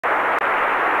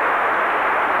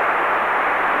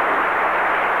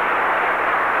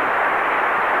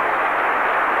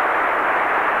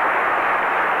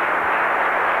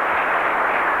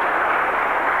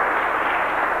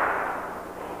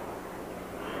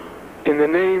In the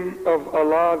name of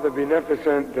Allah, the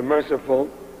Beneficent, the Merciful,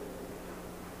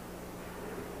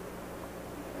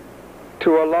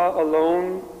 to Allah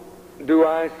alone do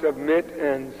I submit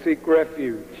and seek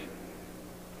refuge.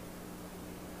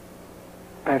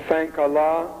 I thank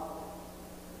Allah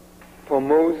for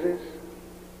Moses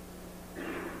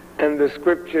and the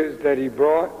scriptures that he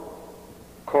brought,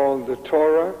 called the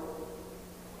Torah.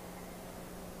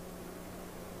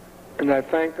 And I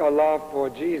thank Allah for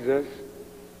Jesus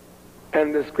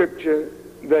and the scripture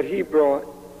that he brought,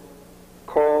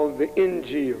 called the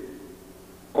Injil,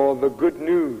 or the Good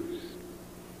News,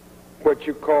 what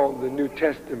you call the New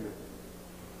Testament.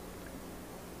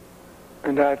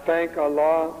 And I thank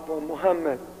Allah for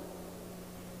Muhammad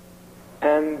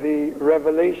and the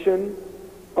revelation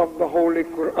of the Holy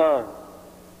Quran.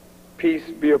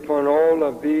 Peace be upon all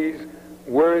of these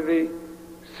worthy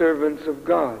servants of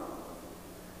God.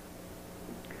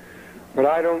 But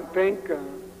I don't think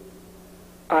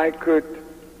I could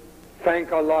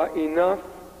thank Allah enough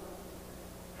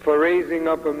for raising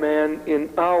up a man in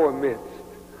our midst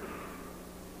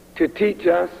to teach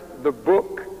us the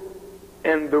book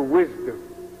and the wisdom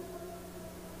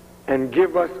and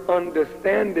give us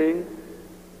understanding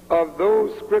of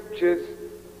those scriptures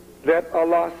that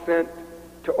Allah sent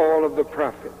to all of the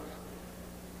prophets.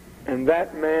 And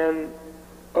that man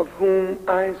of whom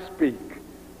I speak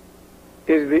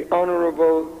is the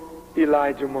Honorable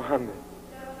Elijah Muhammad.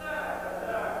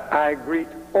 I greet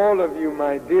all of you,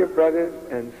 my dear brothers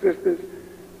and sisters,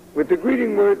 with the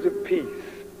greeting words of peace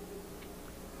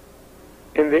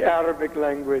in the Arabic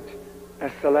language.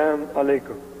 Assalamu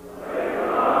alaikum.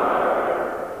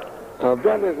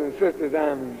 Brothers and sisters,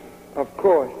 I'm, of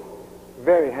course,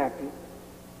 very happy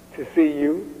to see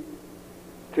you,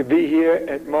 to be here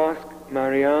at Mosque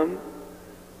Maryam,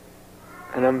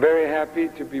 and I'm very happy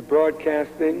to be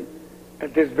broadcasting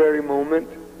at this very moment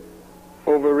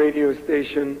over radio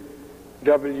station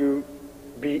WBEE.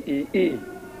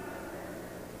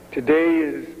 Today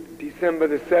is December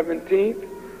the 17th,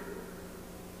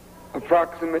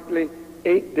 approximately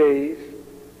 8 days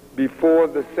before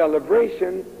the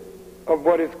celebration of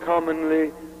what is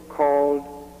commonly called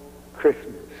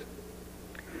Christmas.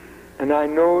 And I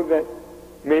know that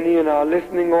many in our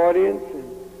listening audience, and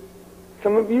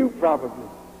some of you probably,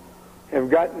 have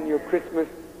gotten your Christmas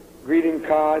greeting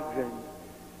cards and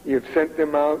you've sent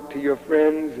them out to your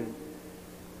friends, and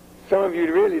some of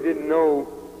you really didn't know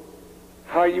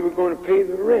how you were going to pay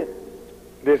the rent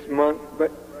this month,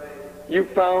 but you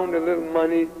found a little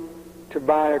money to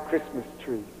buy a Christmas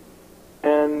tree.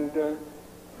 And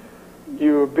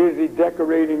you were busy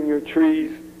decorating your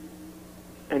trees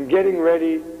and getting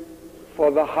ready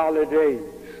for the holidays.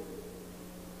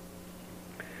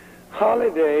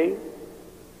 Holiday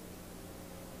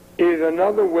is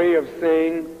another way of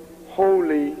saying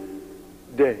holy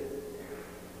day.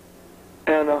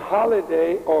 And a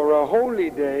holiday or a holy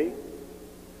day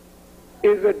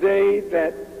is a day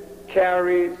that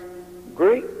carries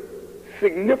great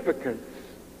significance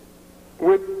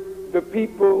with the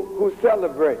people who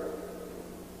celebrate.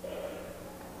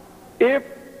 If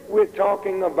we're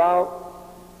talking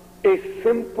about a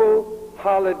simple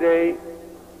holiday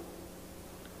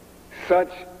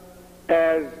such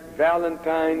as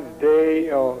Valentine's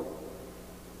Day or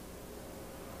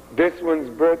this one's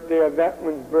birthday or that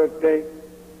one's birthday,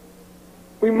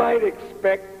 we might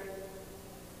expect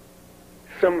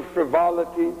some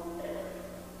frivolity,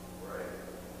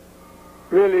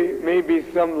 really maybe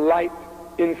some light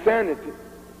insanity.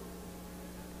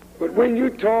 But when you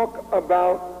talk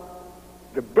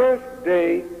about the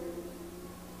birthday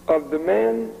of the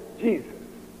man Jesus,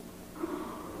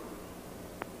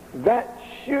 that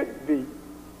should be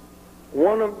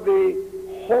one of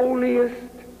the holiest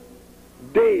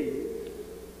days,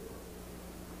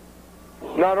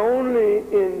 not only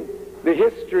in the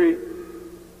history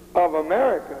of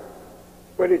America,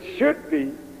 but it should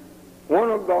be one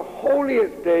of the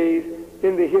holiest days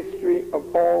in the history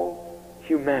of all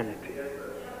humanity.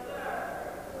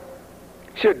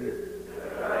 Shouldn't it?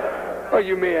 Or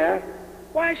you may ask,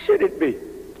 why should it be?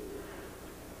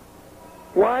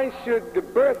 Why should the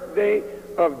birthday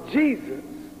of Jesus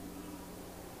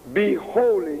be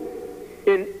holy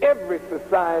in every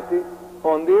society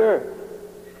on the earth?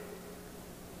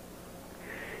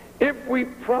 If we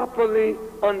properly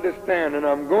understand, and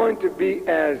I'm going to be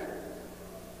as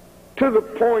to the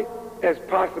point as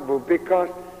possible, because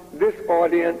this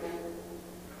audience,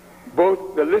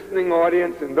 both the listening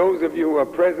audience and those of you who are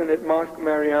present at Mosque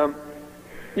Maryam,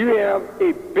 you have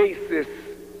a basis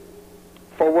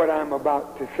for what I'm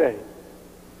about to say.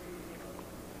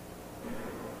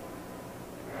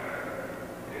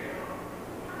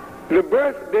 The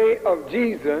birthday of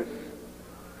Jesus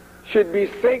should be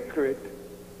sacred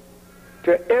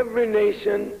to every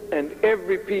nation and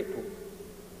every people,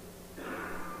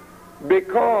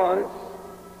 because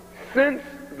since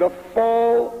the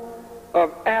fall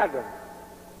of Adam,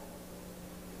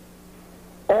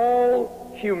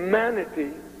 all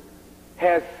humanity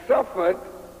has suffered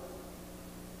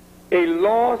a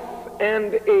loss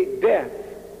and a death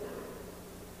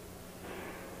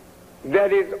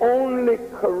that is only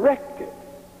corrected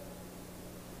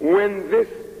when this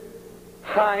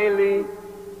highly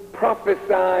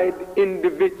prophesied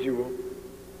individual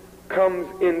comes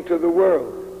into the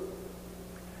world.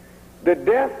 The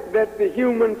death that the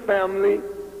human family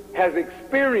has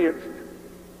experienced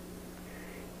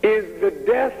is the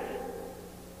death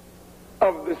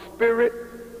of the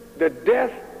spirit, the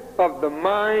death of the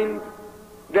mind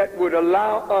that would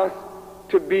allow us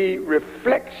to be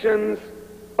reflections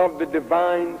of the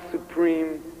divine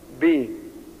supreme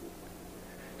being.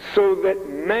 So that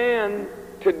man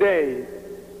today,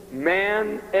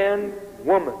 man and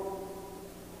woman,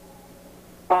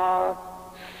 are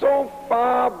so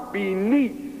far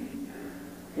beneath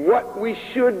what we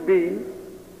should be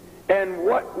and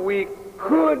what we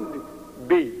could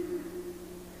be,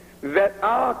 that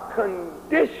our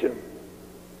condition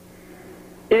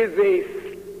is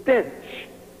a stench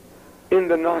in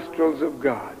the nostrils of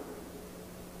God.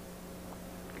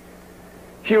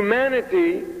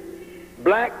 Humanity,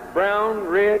 black, brown,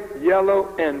 red,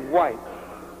 yellow, and white,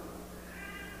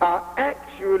 are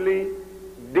actually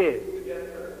dead.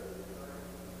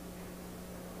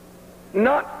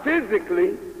 Not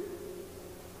physically,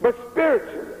 but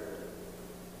spiritually.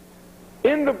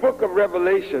 In the book of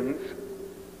Revelations,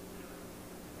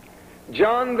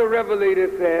 John the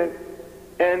Revelator says,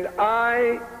 "And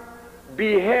I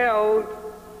beheld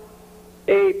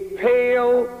a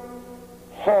pale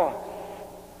horse.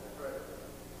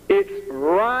 Its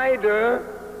rider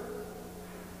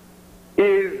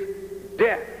is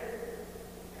death,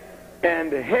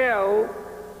 and hell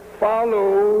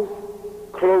follows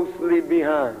closely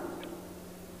behind."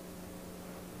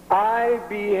 I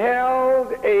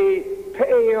beheld a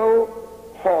pale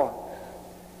horse.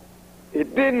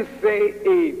 It didn't say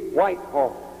a white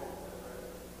horse.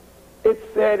 It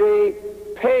said a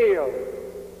pale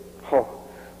horse.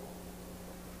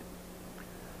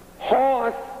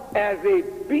 Horse as a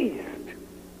beast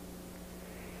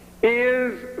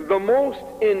is the most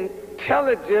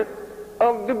intelligent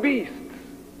of the beasts.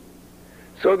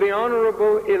 So the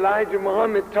Honorable Elijah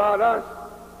Muhammad taught us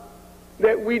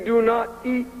that we do not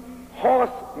eat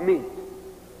horse meat.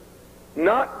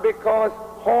 Not because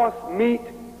horse meat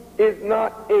is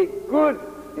not a good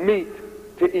meat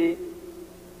to eat,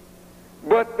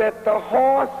 but that the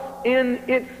horse in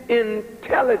its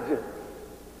intelligence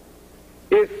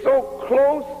is so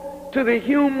close to the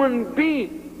human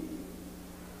being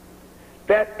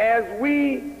that as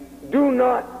we do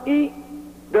not eat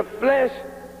the flesh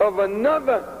of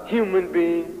another human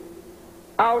being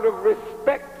out of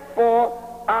respect for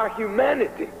our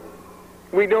humanity,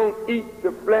 we don't eat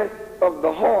the flesh of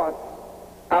the horse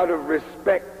out of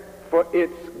respect for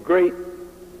its great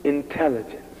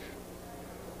intelligence.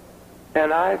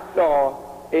 And I saw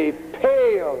a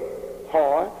pale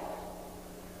horse,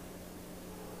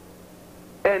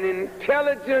 an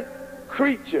intelligent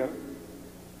creature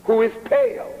who is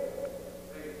pale,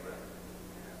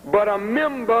 but a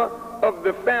member of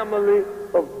the family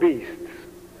of beasts.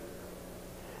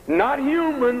 Not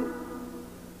human,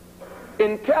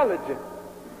 intelligent.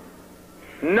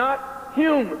 Not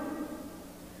human,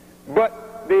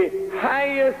 but the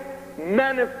highest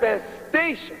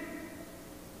manifestation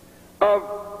of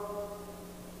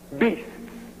beasts.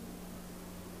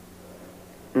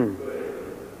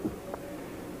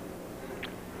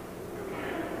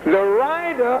 The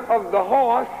rider of the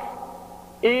horse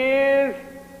is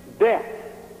death.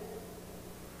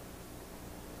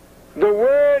 The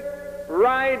word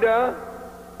rider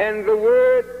and the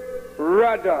word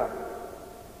rudder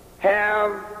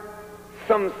have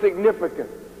some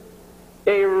significance.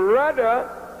 A rudder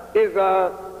is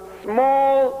a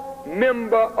small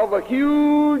member of a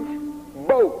huge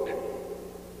boat,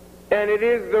 and it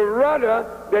is the rudder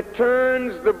that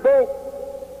turns the boat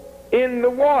in the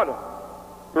water,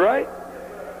 right?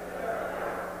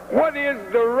 What is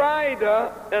the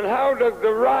rider, and how does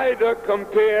the rider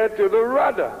compare to the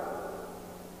rudder?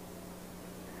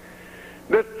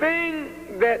 The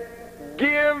thing that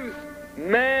gives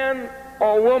man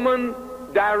or woman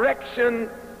direction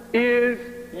is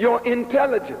your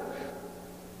intelligence.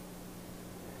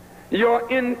 Your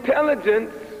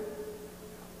intelligence,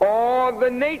 or the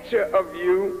nature of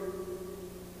you,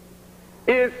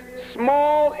 is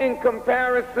small in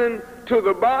comparison to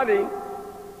the body,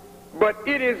 but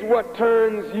it is what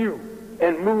turns you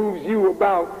and moves you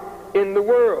about in the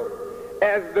world,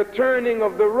 as the turning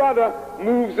of the rudder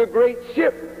moves a great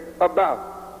ship about.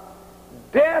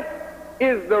 Death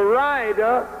is the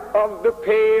rider of the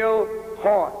pale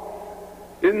horse.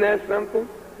 Isn't that something?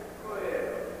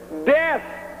 Death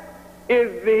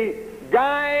is the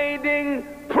guiding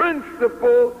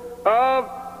principle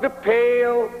of the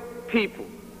pale people.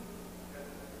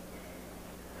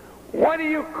 What do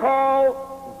you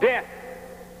call death?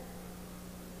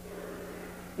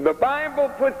 The Bible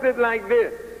puts it like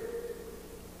this: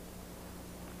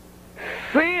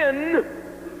 sin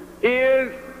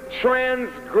is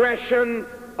transgression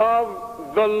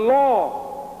of the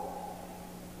law,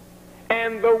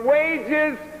 and the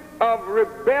wages of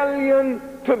rebellion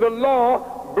to the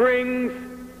law brings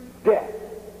death.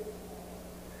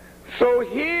 So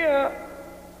here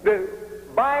the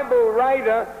Bible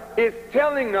writer is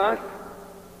telling us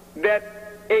that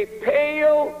a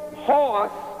pale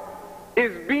horse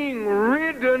is being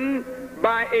ridden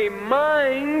by a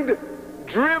mind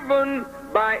driven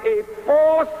by a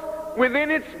force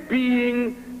within its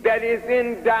being that is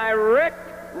in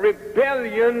direct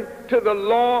rebellion to the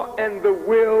law and the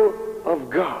will of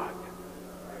God.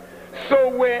 So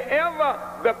wherever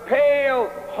the pale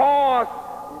horse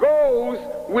goes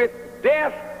with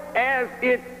death as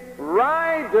its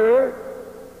rider,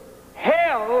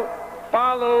 hell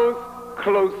follows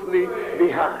closely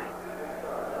behind.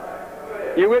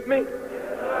 You with me?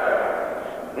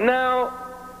 Now,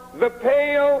 the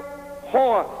pale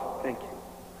horse, thank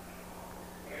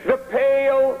you, the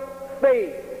pale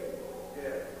faith,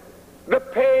 the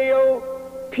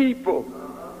pale people,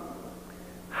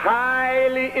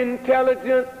 highly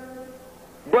intelligent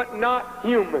but not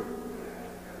human.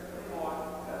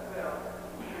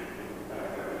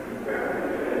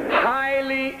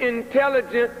 Highly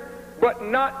intelligent but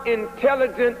not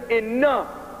intelligent enough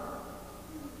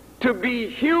to be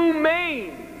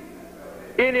humane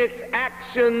in its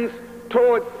actions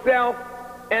towards self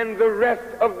and the rest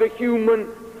of the human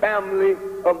family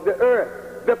of the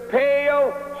earth. The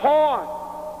pale horse,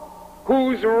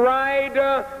 whose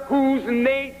rider, whose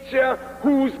nature,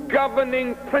 whose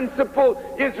governing principle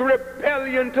is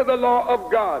rebellion to the law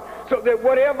of God. So that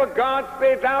whatever God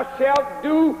says thou shalt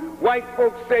do, white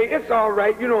folks say, it's all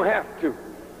right, you don't have to.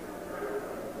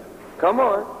 Come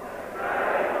on.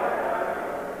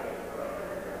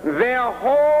 Their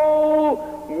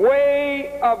whole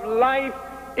way of life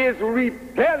is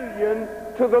rebellion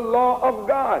to the law of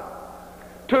God,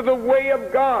 to the way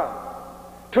of God,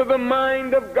 to the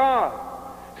mind of God.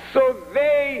 So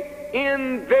they,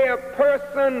 in their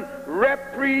person,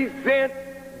 represent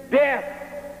death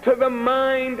to the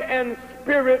mind and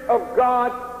spirit of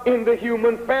God in the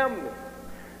human family.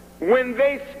 When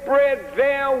they spread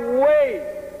their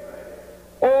way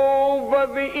over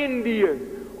the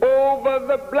Indian, over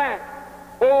the black,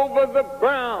 over the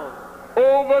brown,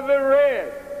 over the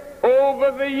red,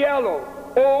 over the yellow,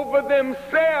 over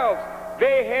themselves,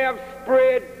 they have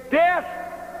spread death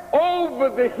over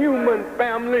the human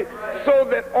family, so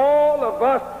that all of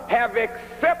us have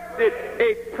accepted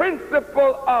a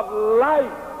principle of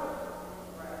life,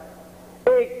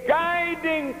 a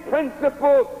guiding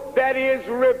principle that is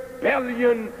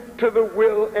rebellion to the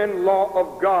will and law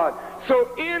of God.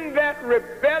 So in that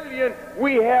rebellion,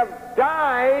 we have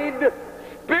died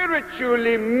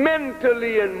spiritually,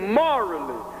 mentally, and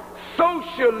morally,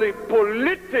 socially,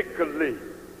 politically,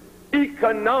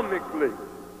 economically.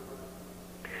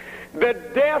 The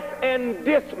death and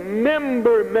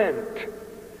dismemberment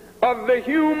of the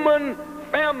human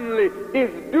family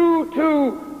is due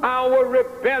to our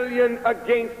rebellion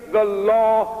against the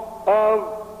law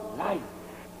of life.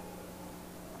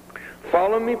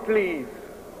 Follow me, please.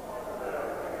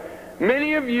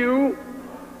 Many of you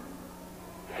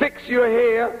fix your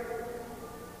hair,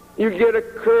 you get a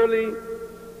curly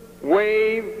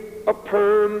wave, a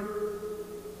perm,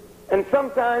 and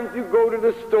sometimes you go to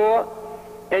the store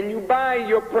and you buy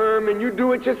your perm and you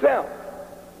do it yourself.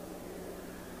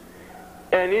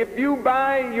 And if you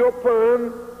buy your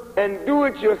perm and do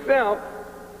it yourself,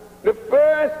 the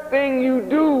first thing you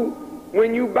do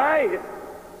when you buy it,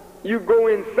 you go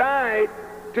inside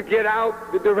to get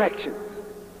out the directions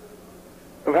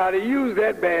of how to use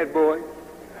that bad boy.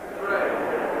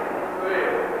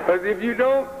 Because if you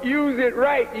don't use it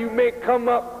right, you may come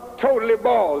up totally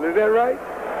bald. Is that right?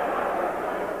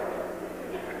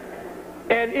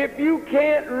 And if you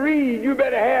can't read, you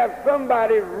better have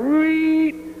somebody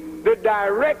read the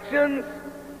directions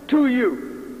to you.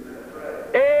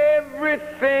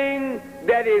 Everything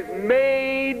that is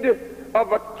made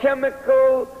of a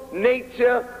chemical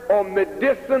nature or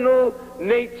medicinal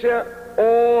nature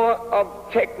or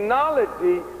of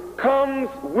technology comes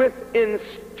with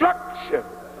instruction.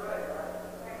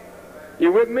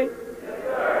 You with me?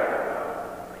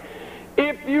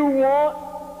 If you want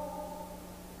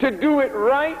to do it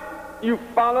right, you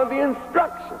follow the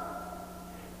instruction.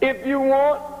 If you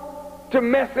want to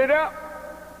mess it up,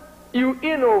 you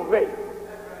innovate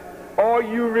or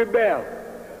you rebel.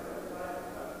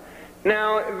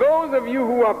 Now, those of you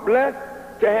who are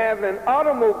blessed to have an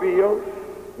automobile,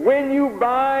 when you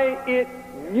buy it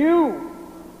new,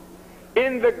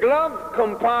 in the glove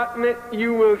compartment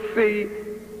you will see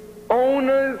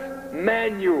owner's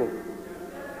manual.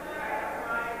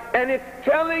 And it's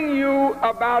telling you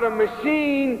about a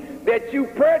machine that you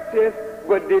purchased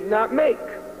but did not make.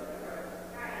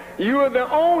 You are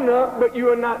the owner, but you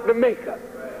are not the maker.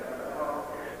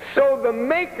 So the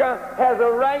maker has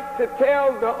a right to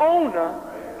tell the owner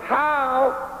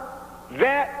how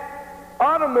that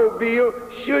automobile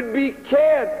should be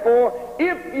cared for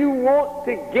if you want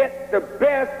to get the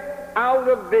best out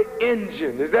of the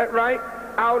engine. Is that right?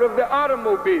 Out of the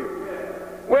automobile.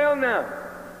 Well now,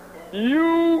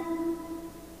 you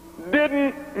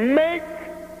didn't make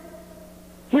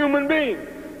human beings.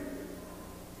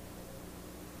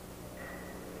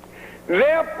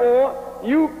 Therefore,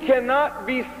 you cannot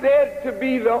be said to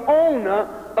be the owner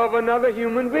of another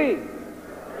human being.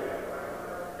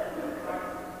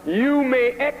 You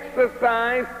may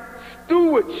exercise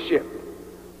stewardship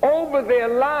over their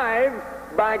lives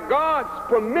by God's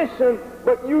permission,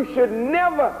 but you should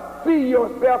never see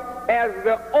yourself as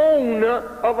the owner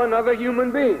of another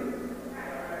human being.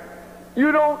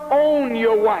 You don't own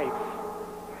your wife.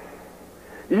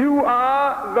 You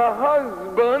are the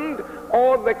husband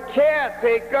or the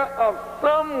caretaker of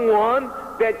someone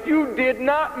that you did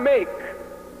not make.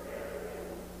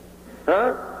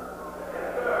 Huh?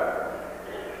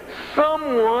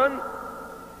 Someone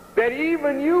that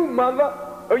even you, mother,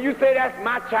 or you say, that's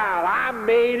my child, I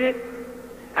made it,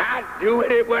 I do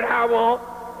with it what I want.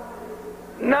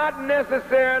 Not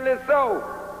necessarily so.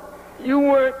 You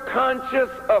weren't conscious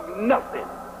of nothing.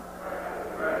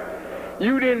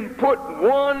 You didn't put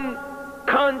one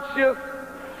conscious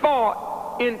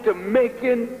thought into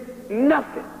making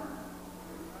nothing.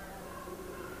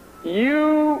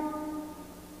 You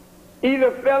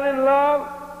either fell in love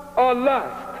or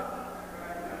lust.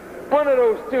 One of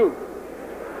those two.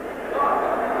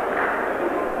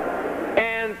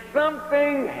 And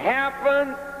something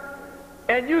happened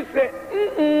and you said,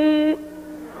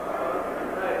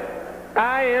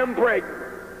 I am pregnant.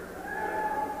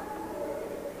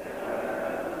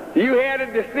 You had a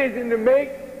decision to make,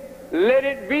 let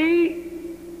it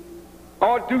be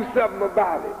or do something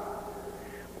about it.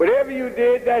 Whatever you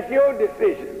did, that's your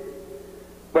decision.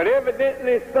 But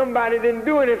evidently somebody didn't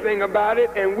do anything about it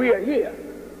and we are here.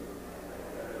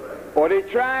 Or they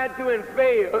tried to and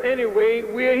failed. Anyway,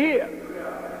 we're here.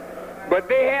 But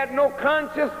they had no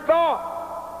conscious thought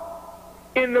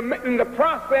in the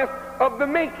process of the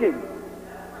making.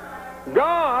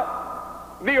 God,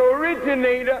 the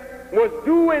originator, was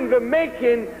doing the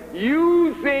making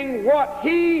using what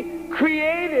he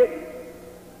created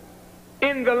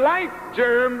in the life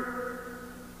germ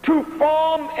to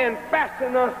form and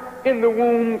fashion us in the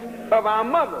wombs of our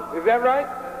mothers. Is that right?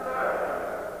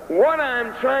 What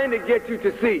I'm trying to get you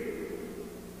to see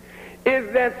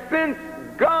is that since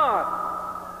God,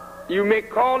 you may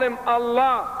call him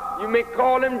Allah, you may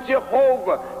call him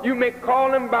Jehovah, you may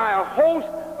call him by a host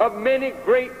of many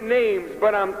great names,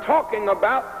 but I'm talking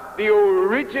about the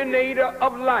originator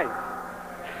of life.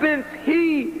 Since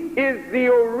he is the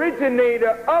originator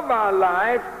of our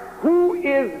lives, who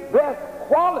is best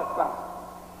qualified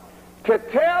to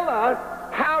tell us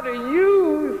how to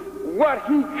use what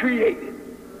he created?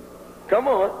 Come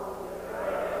on.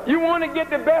 You want to get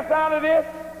the best out of this?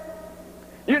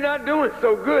 You're not doing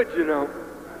so good, you know.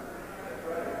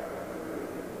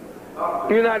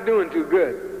 You're not doing too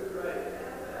good.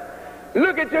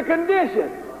 Look at your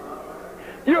condition.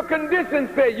 Your condition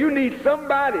says you need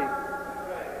somebody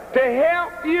to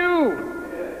help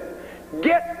you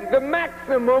get the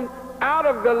maximum out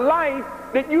of the life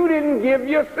that you didn't give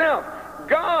yourself.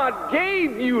 God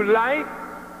gave you life.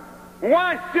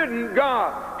 Why shouldn't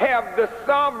God have the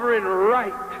sovereign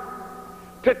right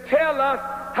to tell us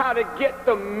how to get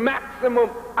the maximum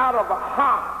out of a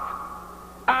heart,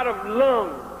 out of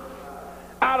lungs,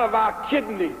 out of our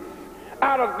kidneys,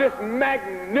 out of this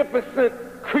magnificent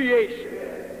creation?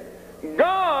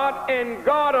 God and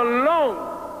God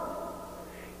alone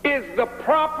is the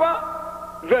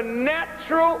proper, the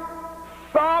natural,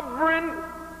 sovereign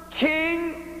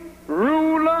king,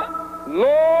 ruler,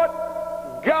 Lord,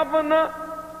 governor,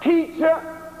 teacher,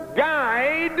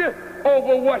 guide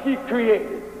over what he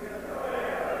created.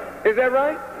 Is that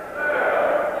right?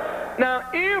 Now,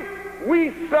 if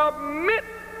we submit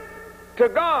to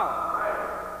God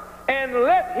and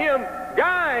let him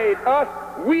guide us,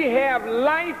 we have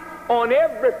life on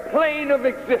every plane of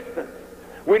existence.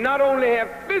 We not only have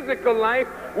physical life,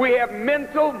 we have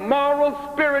mental, moral,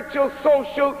 spiritual,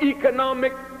 social,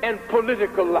 economic, and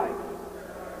political life.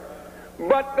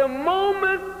 But the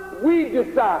moment we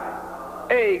decide,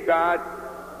 hey, God,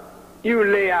 you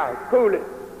lay out, cool it,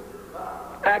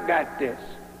 I got this.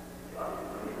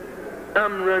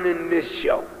 I'm running this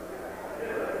show.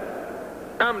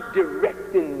 I'm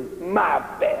directing my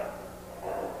affairs.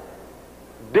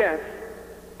 Death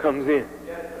comes in.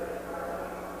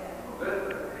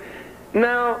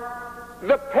 Now,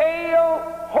 the pale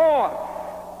horse,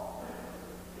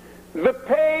 the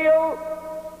pale,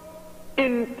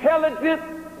 intelligent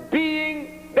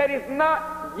being that is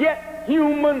not yet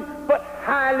human but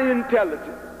highly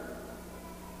intelligent,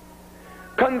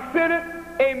 considered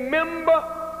a member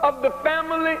of the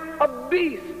family of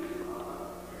beasts,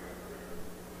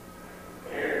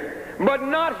 but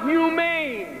not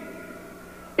humane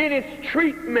in its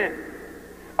treatment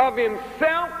of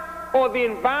himself or the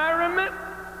environment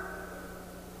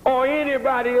or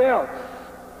anybody else.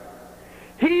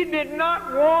 He did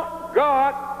not want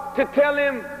God to tell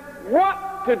him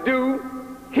what to do.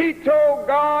 He told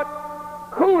God,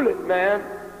 cool it, man.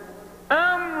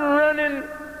 I'm running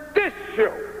this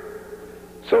show.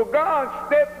 So God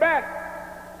stepped back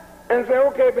and said,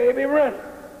 okay, baby, run.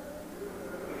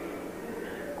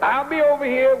 I'll be over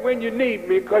here when you need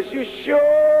me, because you're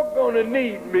sure gonna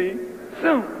need me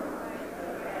soon.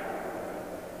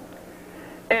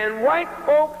 And white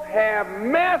folks have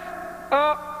messed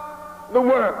up the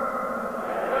world.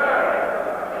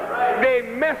 They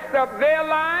messed up their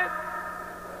lives.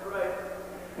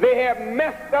 They have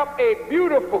messed up a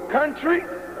beautiful country.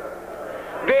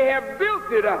 They have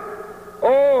built it up.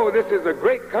 Oh, this is a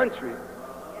great country.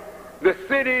 The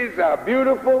cities are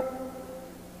beautiful.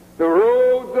 The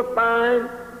roads are fine.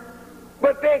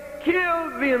 But they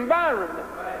killed the environment.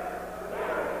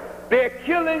 They're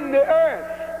killing the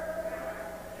earth.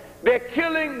 They're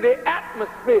killing the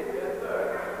atmosphere.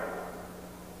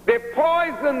 They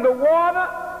poison the water,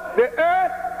 the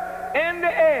earth, and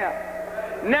the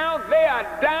air. Now they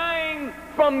are dying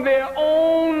from their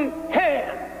own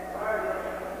hand,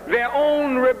 their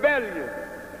own rebellion.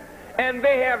 And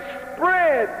they have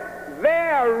spread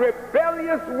their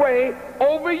rebellious way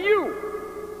over you,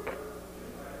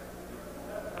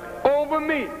 over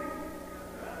me,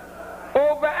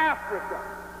 over Africa,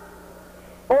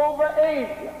 over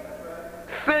Asia,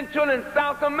 Central and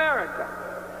South America.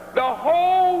 The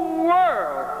whole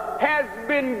world has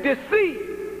been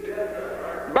deceived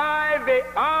by the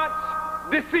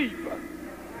arch deceiver.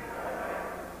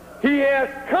 He has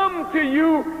come to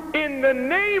you in the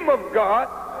name of God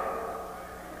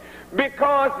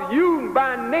because you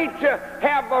by nature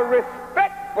have a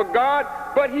respect for God,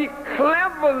 but he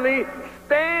cleverly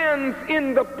stands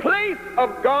in the place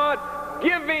of God,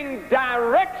 giving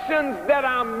directions that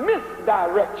are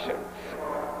misdirections,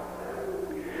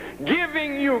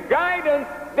 giving you guidance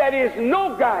that is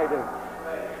no guidance,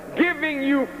 giving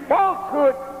you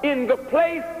falsehood in the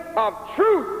place of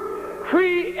truth,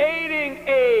 creating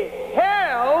a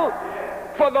hell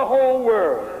for the whole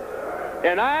world.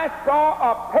 And I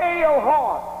saw a pale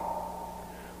horse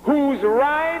whose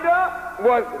rider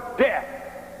was death,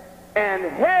 and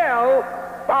hell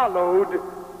followed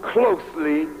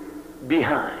closely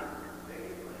behind.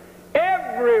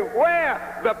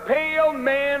 Everywhere the pale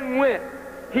man went,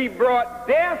 he brought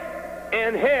death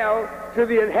and hell to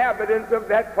the inhabitants of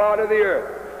that part of the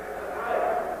earth.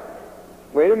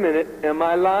 Wait a minute, am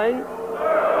I lying?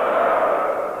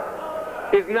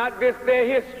 Is not this their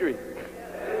history?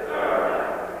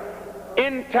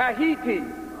 In Tahiti,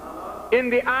 in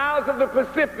the Isles of the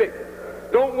Pacific,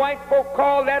 don't white folk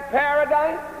call that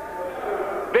paradise?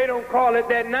 They don't call it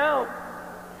that now.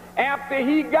 After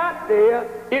he got there,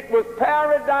 it was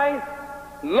paradise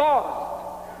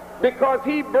lost, because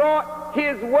he brought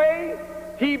his way,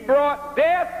 he brought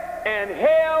death, and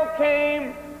hell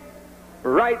came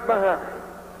right behind.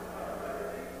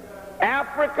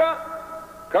 Africa,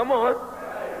 come on,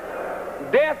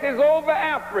 death is over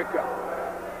Africa,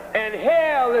 and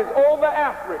hell is over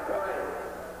Africa.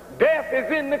 Death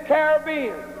is in the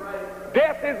Caribbean.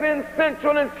 Death is in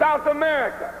Central and South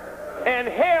America. And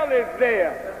hell is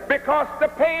there because the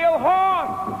pale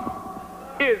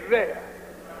horse is there.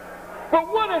 But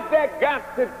what has that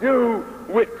got to do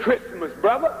with Christmas,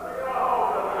 brother?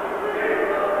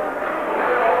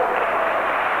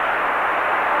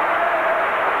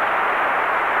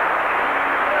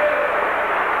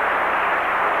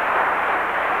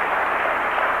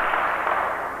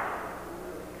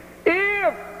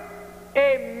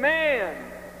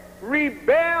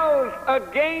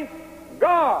 against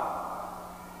God.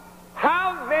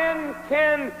 How then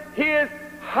can his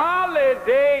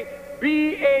holiday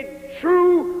be a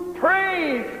true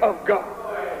praise of God?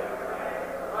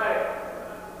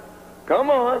 Come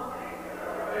on.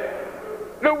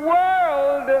 The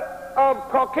world of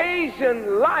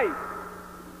Caucasian life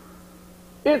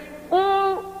is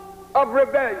full of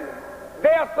rebellion. They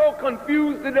are so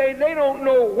confused today, they don't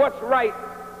know what's right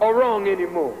or wrong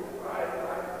anymore.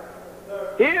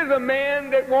 Here's a man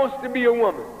that wants to be a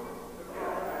woman.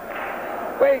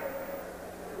 Wait.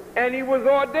 And he was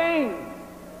ordained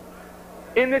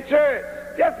in the church.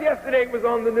 Just yesterday it was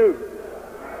on the news.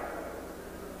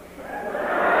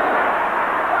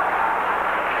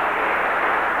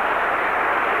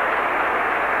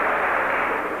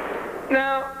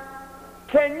 Now,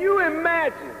 can you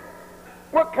imagine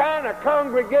what kind of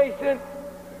congregation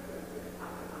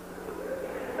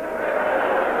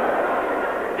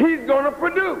he's going to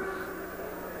produce?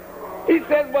 He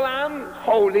says, well, I'm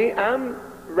holy, I'm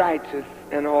righteous,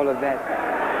 and all of that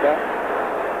stuff.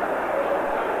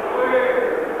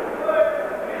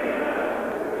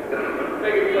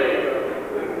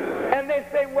 And they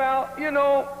say, well, you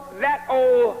know, that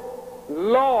old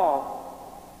law,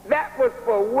 that was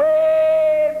for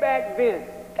way back then.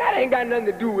 That ain't got nothing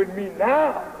to do with me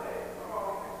now.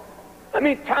 I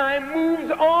mean, time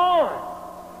moves on.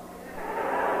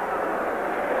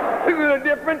 This is a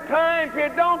different time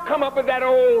period. Don't come up with that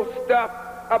old stuff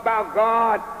about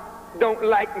God don't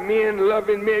like men,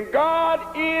 loving men. God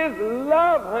is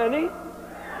love, honey.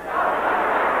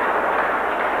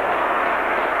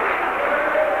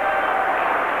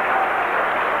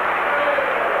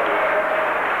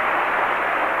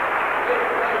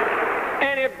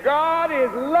 And if God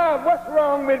is love, what's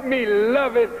wrong with me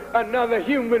loving another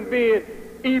human being,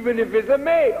 even if it's a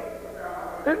male?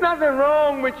 There's nothing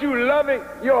wrong with you loving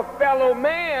your fellow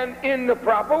man in the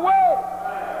proper way.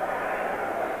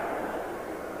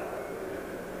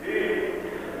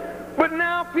 But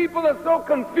now people are so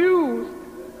confused,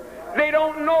 they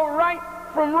don't know right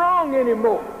from wrong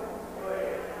anymore.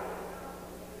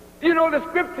 You know, the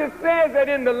scripture says that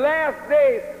in the last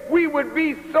days, we would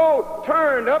be so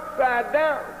turned upside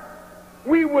down.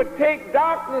 We would take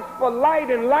darkness for light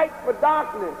and light for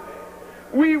darkness.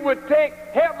 We would take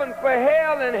heaven for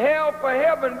hell and hell for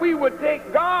heaven. We would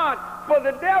take God for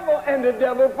the devil and the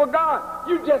devil for God.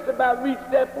 You just about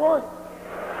reached that point.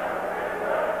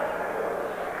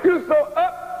 You're so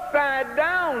upside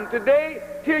down today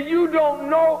till you don't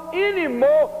know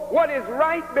anymore what is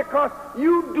right because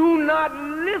you do not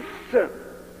listen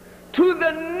to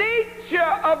the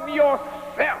nature of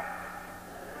yourself,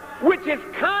 which is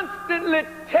constantly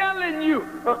telling you,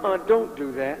 don't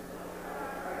do that.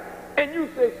 And you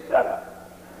say, shut up.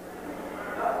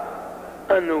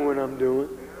 I know what I'm doing.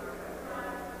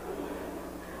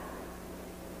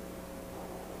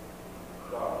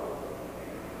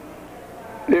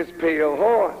 This pale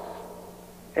horse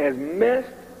has messed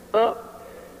up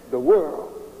the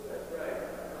world.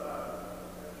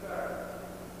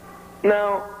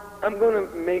 Now, I'm going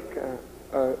to make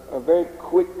a very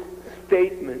quick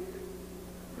statement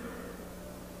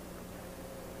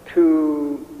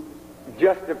to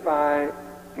justify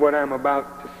what I'm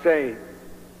about to say.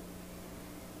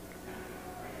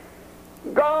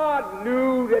 God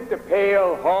knew that the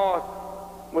pale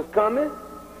horse was coming.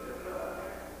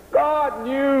 God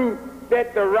knew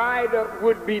that the rider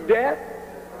would be death.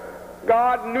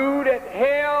 God knew that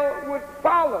hell would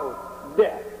follow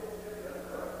death.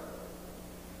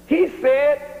 He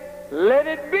said, let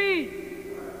it be.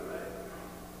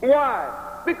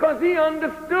 Why? Because he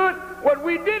understood what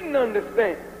we didn't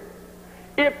understand.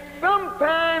 If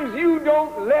sometimes you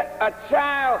don't let a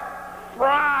child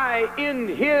fry in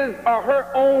his or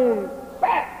her own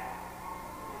fat,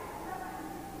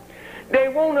 they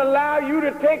won't allow you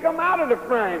to take them out of the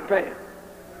frying pan.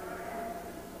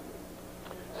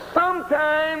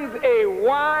 Sometimes a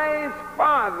wise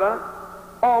father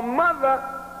or mother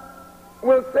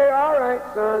will say, all right,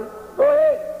 son, go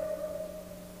ahead.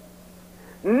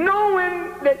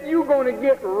 Knowing that you're going to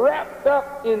get wrapped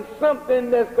up in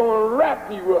something that's going to wrap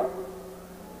you up.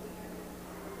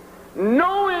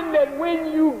 Knowing that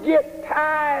when you get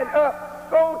tied up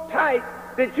so tight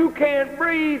that you can't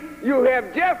breathe, you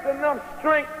have just enough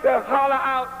strength to holler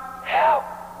out, help!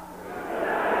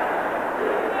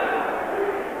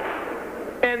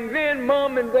 And then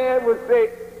mom and dad would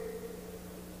say,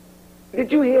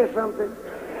 did you hear something?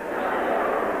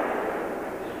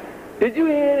 Did you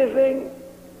hear anything?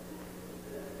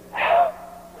 Help!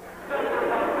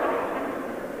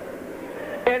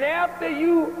 And after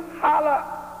you holler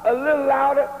a little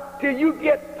louder till you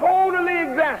get totally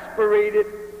exasperated,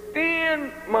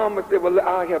 then Mama said, well,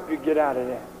 I'll help you get out of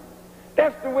that.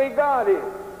 That's the way God is.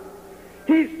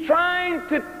 He's trying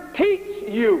to teach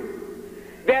you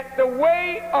that the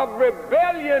way of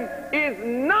rebellion is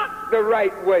not the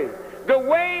right way. The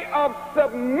way of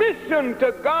submission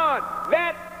to God,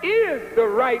 that is the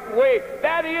right way.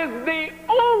 That is the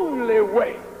only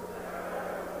way.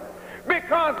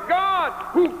 Because God,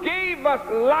 who gave us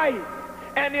life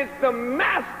and is the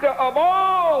master of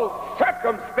all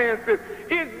circumstances,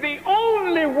 is the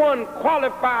only one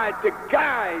qualified to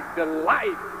guide the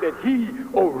life that he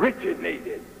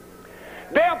originated.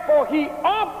 Therefore, he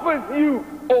offers you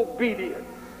obedience.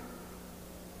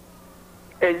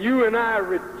 And you and I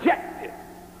reject it.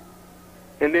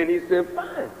 And then he said,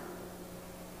 fine,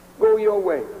 go your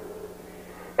way.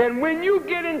 And when you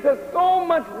get into so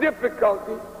much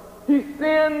difficulty, he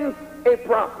sends a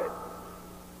prophet.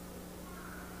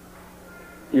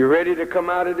 You ready to come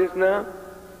out of this now?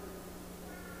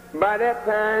 By that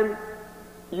time,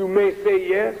 you may say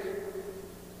yes,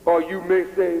 or you may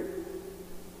say,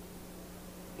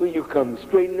 will you come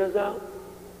straighten us out?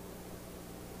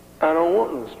 I don't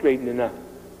want no straightening out.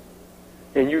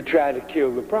 And you try to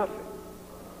kill the prophet.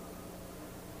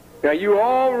 Now you're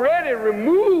already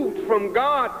removed from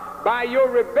God by your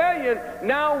rebellion.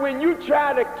 Now when you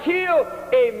try to kill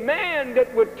a man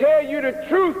that would tell you the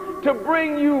truth to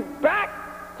bring you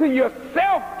back to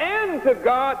yourself and to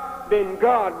God, then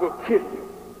God will kill you.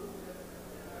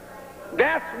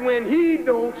 That's when he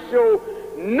don't show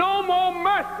no more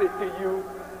mercy to you.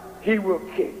 He will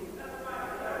kill you.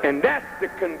 And that's the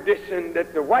condition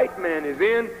that the white man is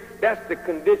in. That's the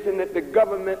condition that the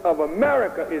government of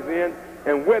America is in.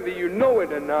 And whether you know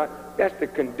it or not, that's the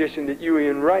condition that you're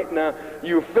in right now.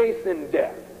 You're facing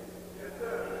death.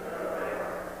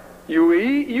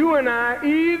 You and I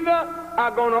either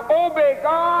are going to obey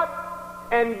God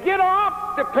and get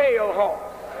off the pale horse.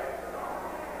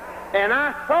 And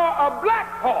I saw a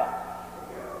black horse.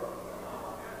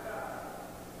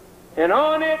 And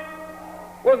on it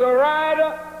was a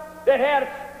rider that had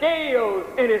scales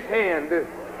in his hand.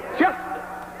 Justice.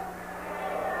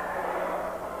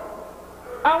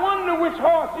 I wonder which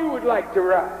horse you would like to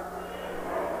ride.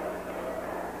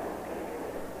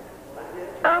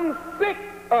 I'm sick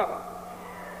of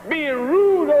being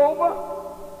ruled over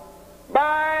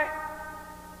by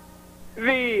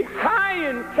the high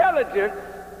intelligence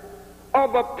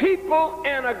of a people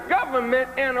and a government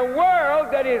and a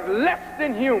world that is less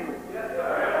than human.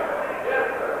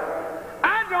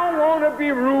 I don't want to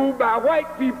be ruled by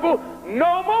white people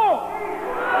no more.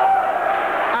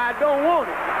 I don't want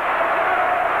it.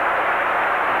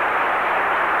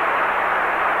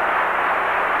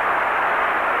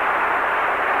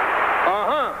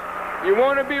 You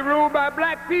want to be ruled by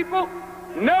black people?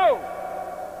 No.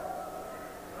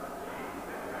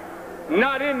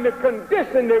 Not in the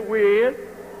condition that we're in.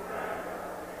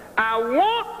 I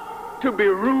want to be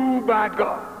ruled by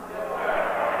God.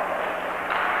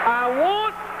 I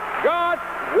want God's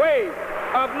way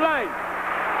of life.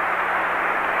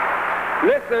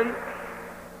 Listen,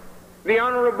 the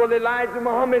Honorable Elijah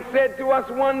Muhammad said to us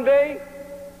one day,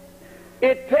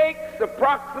 it takes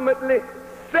approximately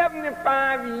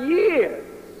 75 years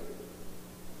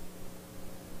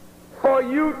for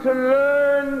you to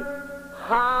learn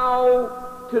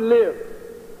how to live.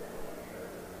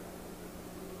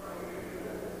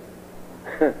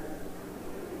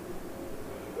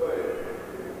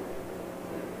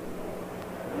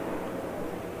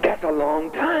 That's a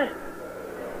long time.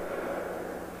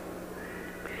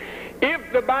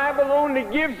 If the Bible only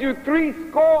gives you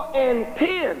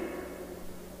 70,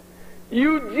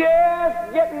 you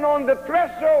just getting on the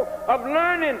threshold of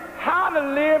learning how to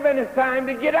live, and it's time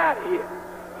to get out of here.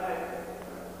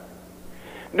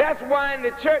 That's why in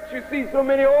the church you see so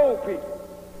many old people.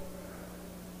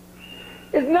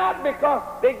 It's not because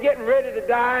they're getting ready to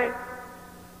die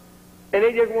and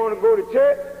they just want to go to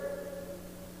church.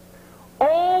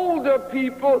 Older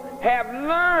people have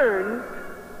learned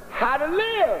how to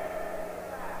live.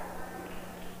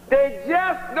 They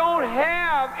just don't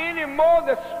have any more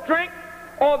the strength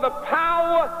or the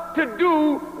power to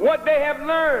do what they have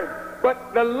learned.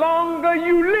 But the longer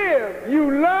you live,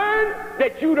 you learn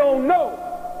that you don't know.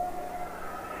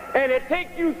 And it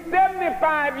takes you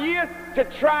 75 years to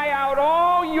try out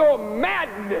all your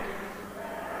madness.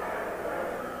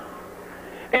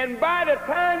 And by the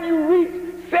time you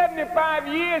reach 75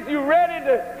 years, you're ready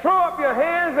to throw up your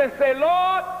hands and say,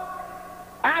 Lord,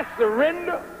 I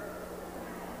surrender.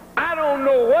 I don't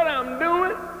know what I'm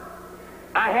doing.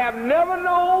 I have never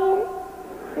known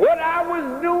what I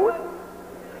was doing.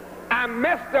 I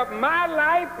messed up my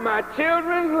life, my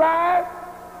children's life,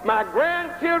 my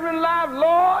grandchildren's lives,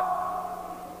 Lord,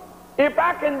 if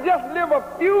I can just live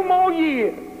a few more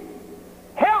years,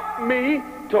 help me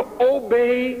to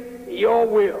obey your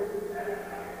will.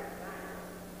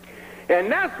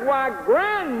 And that's why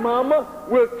grandmama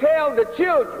will tell the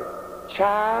children,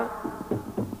 child,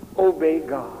 obey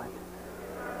God.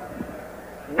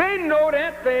 They know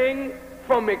that thing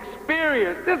from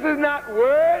experience. This is not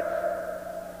words.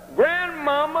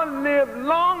 Grandmama lived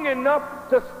long enough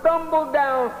to stumble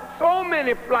down so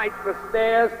many flights of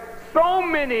stairs, so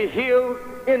many hills,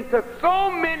 into so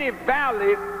many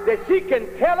valleys that she can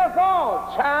tell us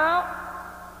all, child,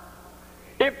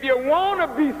 if you want to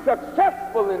be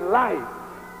successful in life,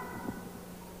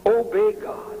 obey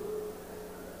God.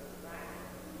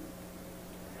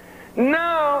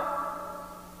 Now,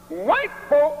 white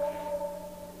folks,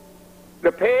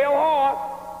 the pale horse,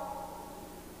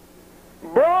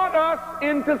 brought us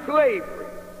into slavery,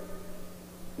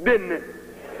 didn't they?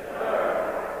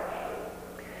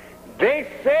 They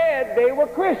said they were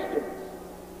Christians,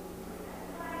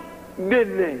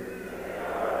 didn't they?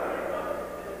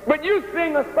 But you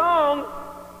sing a song,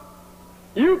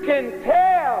 you can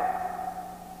tell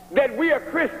that we are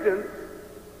Christians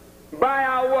by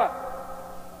our what?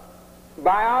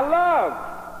 By our love.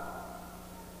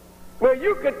 Well,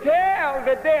 you could tell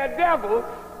that they are devils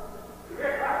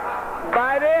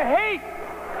by their hate.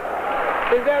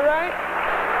 Is that right?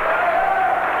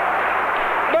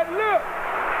 But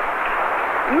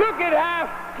look at how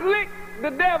slick the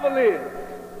devil is.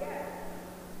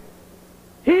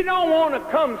 He don't want to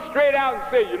come straight out and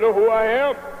say, you know who I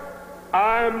am?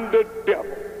 I'm the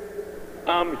devil.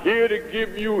 I'm here to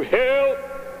give you hell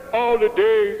all the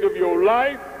days of your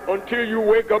life until you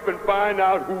wake up and find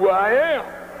out who I am.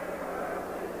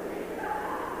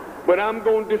 But I'm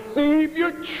going to deceive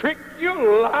you, trick you,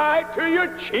 lie to you,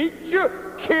 cheat you,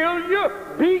 kill you,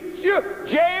 beat you,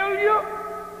 jail you.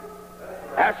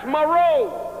 That's my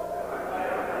role.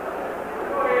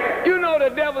 You know the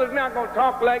devil is not going to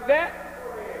talk like that.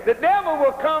 The devil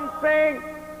will come saying,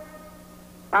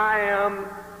 I am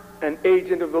an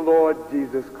agent of the Lord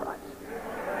Jesus Christ.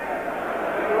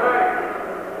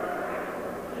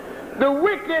 The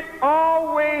wicked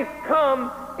always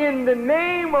come in the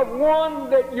name of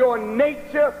one that your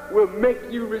nature will make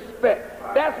you respect.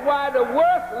 That's why the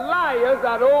worst liars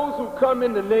are those who come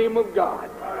in the name of God.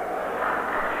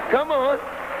 Come on.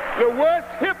 The worst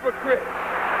hypocrites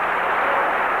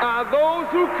are those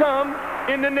who come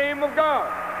in the name of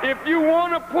God. If you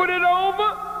want to put it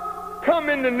over, come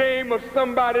in the name of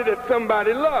somebody that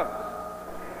somebody loves.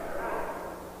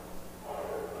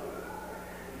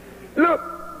 Look,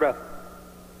 brother,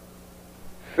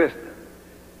 sister,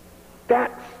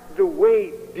 that's the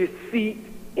way deceit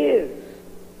is.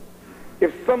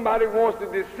 If somebody wants to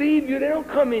deceive you, they don't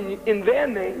come in their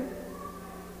name,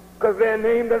 because their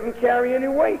name doesn't carry any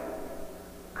weight.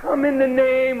 Come in the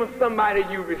name of somebody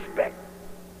you respect.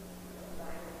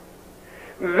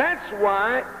 That's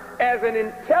why, as an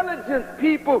intelligent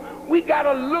people, we got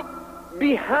to look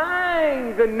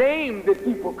behind the name that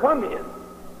people come in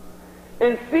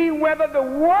and see whether the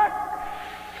works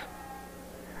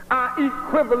are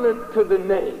equivalent to the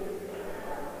name.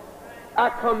 I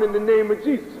come in the name of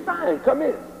Jesus. Fine, come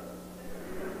in.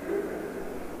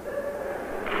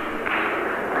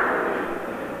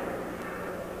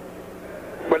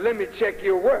 But let me check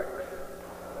your works.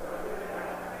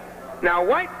 Now,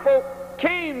 white folk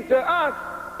came to us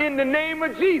in the name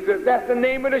of Jesus. That's the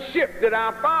name of the ship that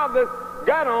our fathers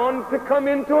got on to come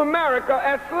into America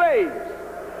as slaves.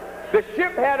 The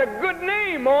ship had a good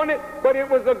name on it, but it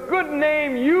was a good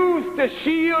name used to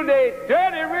shield a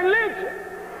dirty religion.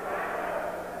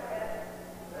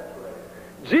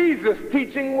 Jesus'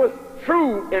 teaching was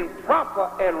true and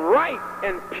proper and right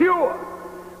and pure,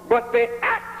 but the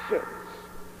actions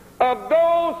of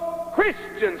those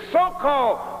Christians,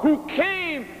 so-called, who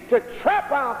came to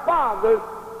trap our fathers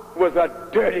was a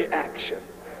dirty action.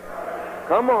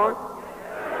 Come on.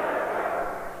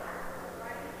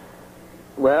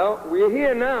 Well, we're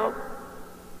here now.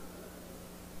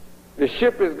 The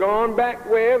ship has gone back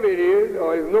wherever it is,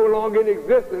 or is no longer in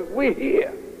existence. We're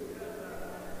here.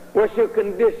 What's your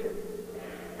condition?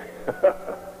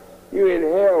 You in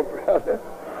hell, brother.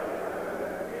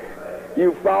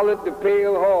 You followed the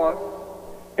pale horse,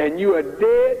 and you are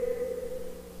dead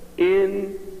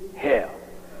in hell.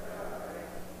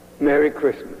 Merry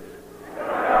Christmas.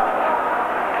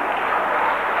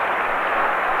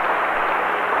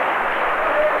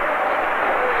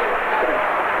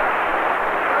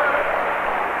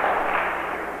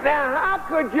 Now, how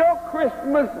could your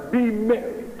Christmas be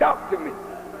merry? Talk to me.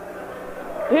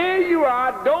 Here you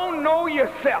are, don't know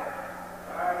yourself.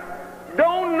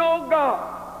 don't know God,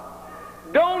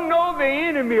 don't know the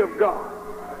enemy of God,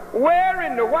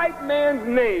 wearing the white man's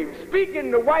name,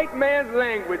 speaking the white man's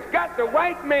language, got the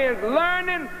white man's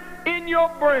learning in your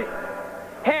brain,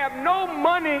 have no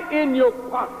money in your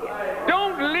pocket,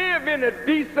 don't live in a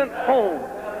decent home,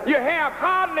 you have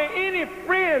hardly any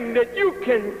friend that you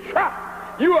can trust,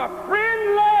 you are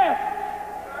friendless.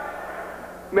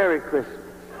 Merry Christmas.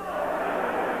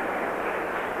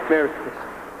 Merry Christmas.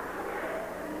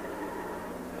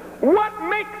 What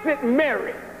makes it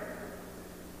merry?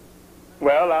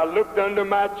 Well, I looked under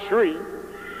my tree,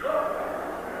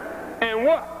 and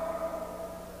what?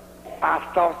 I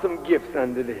saw some gifts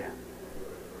under there.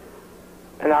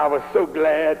 And I was so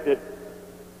glad that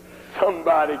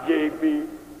somebody gave me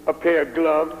a pair of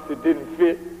gloves that didn't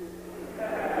fit,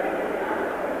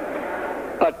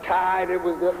 a tie that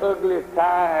was the ugliest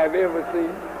tie I've ever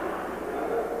seen,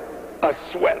 a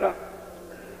sweater.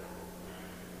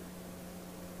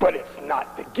 But it's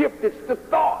not the gift, it's the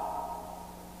thought.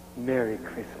 Merry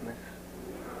Christmas.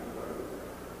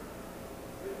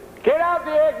 Get out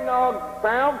the eggnog,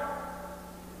 fam.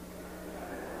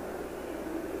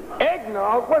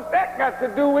 Eggnog? What's that got to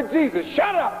do with Jesus?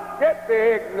 Shut up. Get the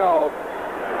eggnog.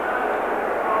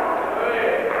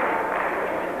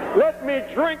 Let me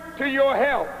drink to your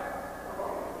health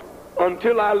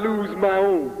until I lose my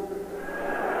own.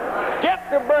 Get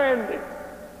the brandy.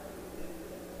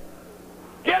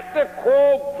 Get the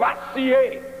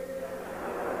Courvoisier.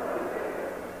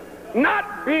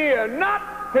 Not beer,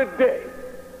 not today.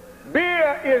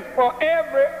 Beer is for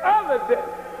every other day.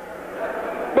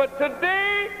 But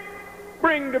today,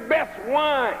 bring the best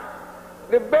wine,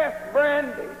 the best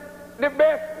brandy, the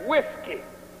best whiskey,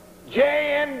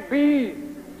 J&B,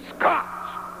 Scotch.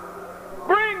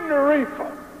 Bring the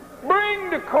reefer, bring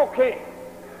the cocaine,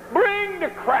 bring the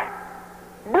crack,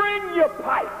 bring your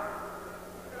pipe.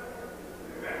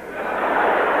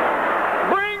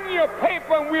 Bring your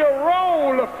paper and we'll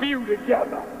roll a few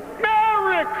together.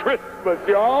 Merry Christmas,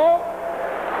 y'all.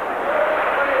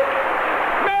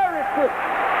 Merry Christmas.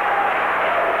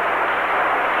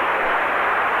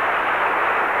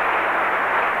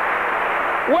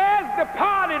 Where's the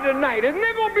party tonight? Isn't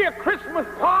there going to be a Christmas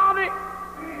party?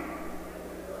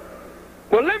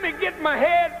 Well, let me get my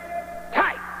head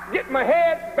tight, get my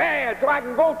head bad so I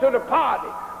can go to the party.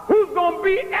 Who's going to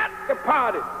be at the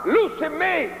party? Lucy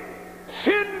May,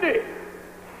 Cindy,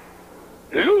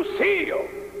 Lucille.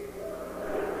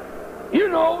 You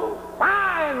know,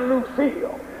 fine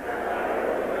Lucille.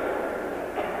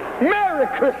 Merry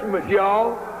Christmas,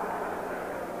 y'all.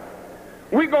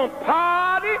 We're going to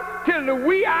party till the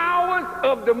wee hours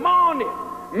of the morning.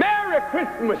 Merry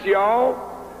Christmas, y'all.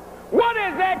 What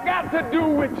has that got to do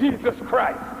with Jesus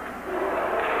Christ?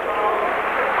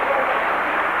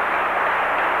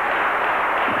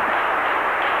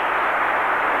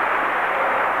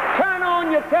 Turn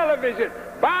on your television,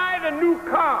 buy the new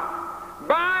car,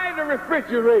 buy the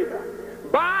refrigerator,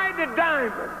 buy the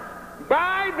diamonds,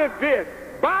 buy the this,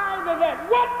 buy the that.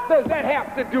 What does that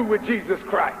have to do with Jesus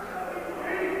Christ?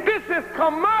 This is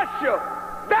commercial.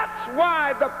 That's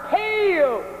why the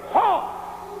pale horse,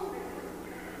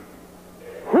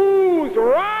 whose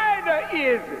rider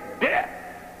is death,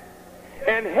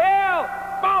 and hell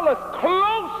follows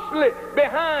closely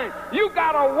behind. You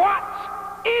gotta watch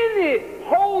any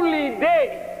holy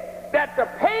day that the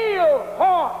pale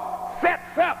horse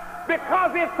sets up,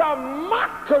 because it's a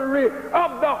mockery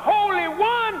of the Holy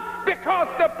One, because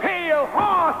the pale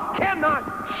horse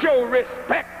cannot show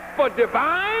respect for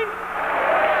divine.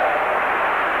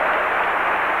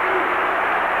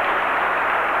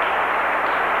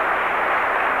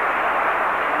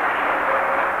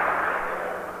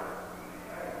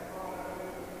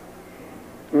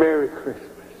 Merry Christmas.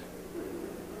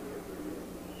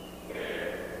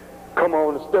 Come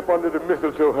on and step under the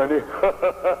mistletoe, honey.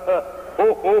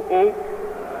 Ho, ho, ho.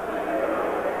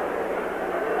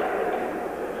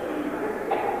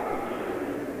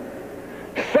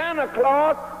 Santa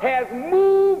Claus has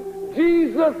moved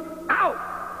Jesus out.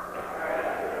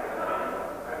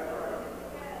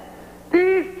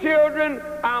 These children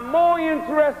are more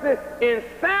interested in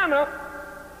Santa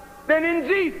than in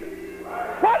Jesus.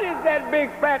 What is that big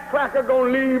fat cracker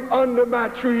going to leave under my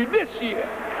tree this year?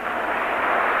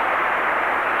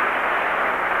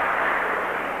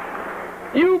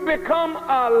 You become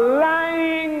a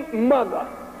lying mother,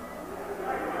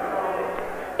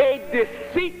 a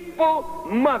deceitful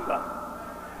mother,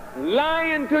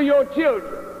 lying to your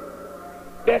children.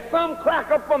 There's some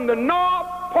cracker from the North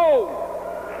Pole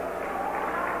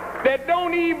that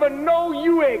don't even know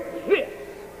you exist.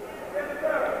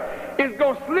 It's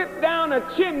going to slip down a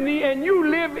chimney and you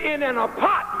live in an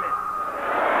apartment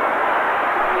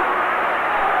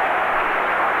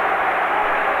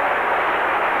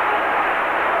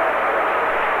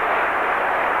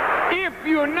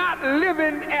you're not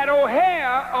living at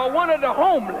O'Hare or one of the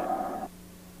homeless.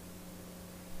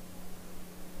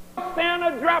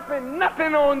 Santa dropping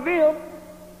nothing on them.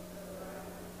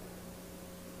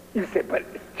 You say, but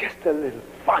it's just a little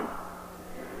fun.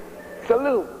 It's a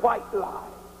little white lie.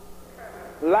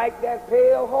 Like that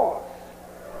pale horse.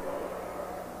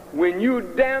 When you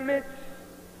damage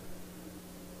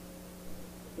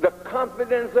the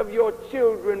confidence of your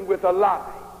children with a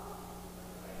lie,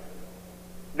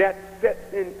 that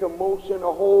sets into motion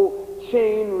a whole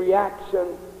chain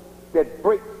reaction that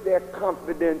breaks their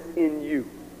confidence in you.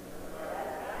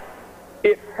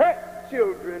 It hurts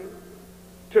children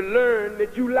to learn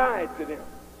that you lied to them.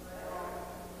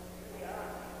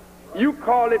 You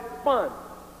call it fun.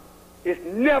 It's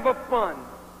never fun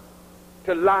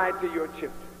to lie to your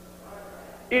children.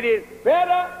 It is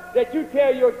better that you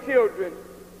tell your children,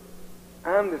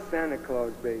 I'm the Santa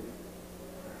Claus, baby.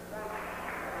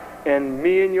 And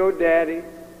me and your daddy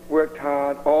worked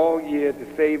hard all year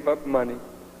to save up money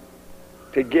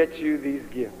to get you these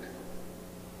gifts.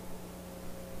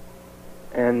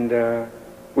 And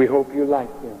we hope you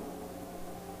like them.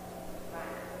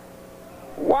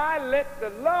 Why let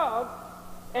the love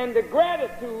and the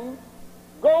gratitude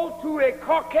go to a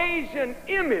Caucasian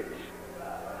image?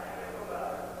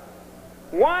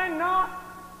 Why not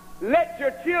let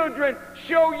your children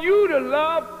show you the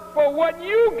love for what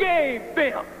you gave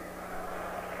them?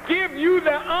 Give you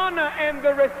the honor and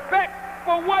the respect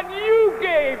for what you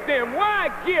gave them.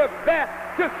 Why give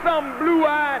that to some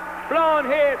blue-eyed,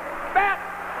 blonde-haired, fat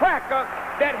cracker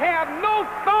that have no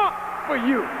thought for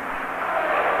you?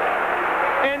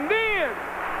 And then,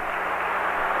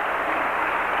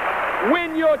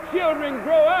 when your children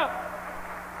grow up,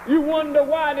 you wonder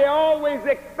why they always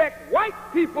expect white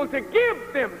people to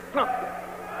give them something.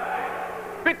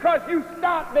 Because you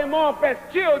start them off as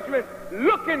children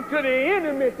looking to the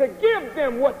enemy to give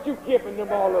them what you've given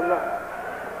them all along.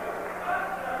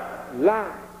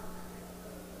 Lie.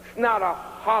 It's not a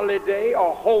holiday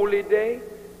or holy day.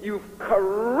 You've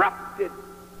corrupted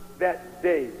that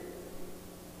day.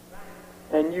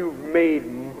 And you've made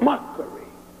mockery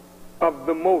of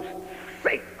the most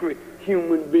sacred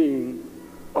human being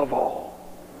of all.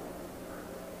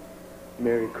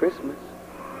 Merry Christmas.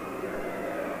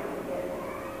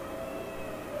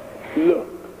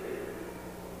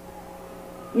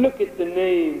 Look at the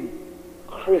name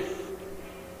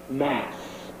Christmas.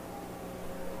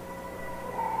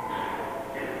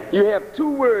 You have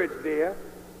two words there,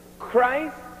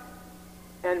 Christ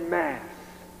and Mass.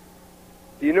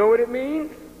 Do you know what it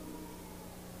means?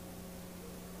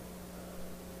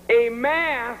 A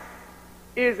mass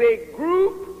is a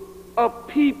group of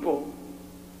people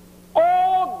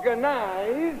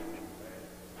organized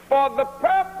for the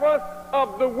purpose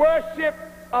of the worship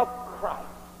of Christ.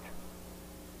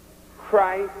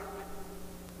 Christ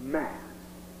Mass.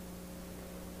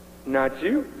 Not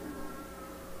you.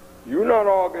 You're not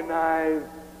organized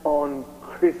on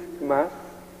Christmas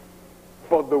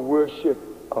for the worship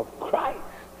of Christ.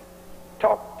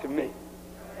 Talk to me.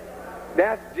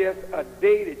 That's just a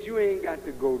day that you ain't got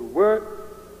to go to work.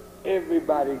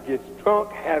 Everybody gets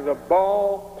drunk, has a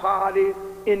ball party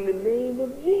in the name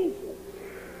of Jesus.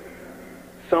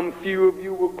 Some few of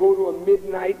you will go to a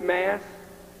midnight mass.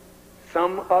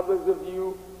 Some others of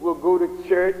you will go to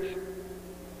church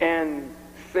and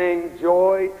sing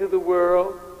joy to the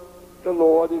world. The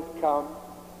Lord is come.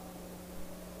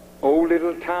 O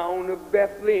little town of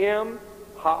Bethlehem,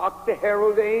 hark the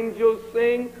herald angels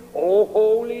sing. O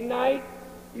holy night,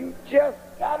 you just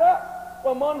got up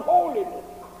from unholiness.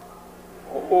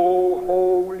 O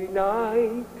holy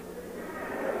night.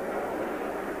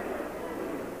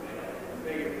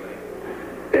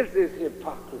 This is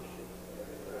hypocrisy.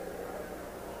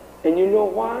 And you know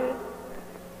why?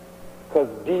 Because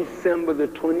December the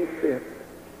 25th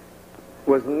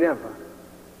was never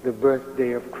the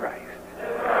birthday of Christ.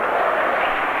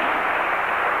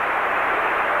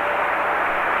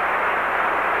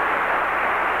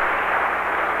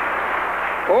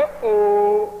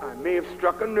 Uh-oh, I may have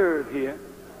struck a nerve here.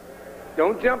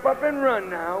 Don't jump up and run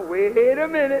now. Wait a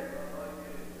minute.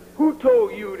 Who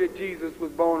told you that Jesus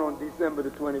was born on December the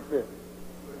 25th?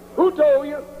 Who told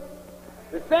you?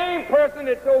 The same person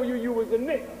that told you you was a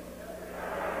nigger.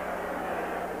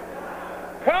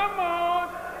 Come on.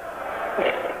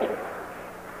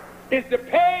 It's the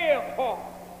pale horse.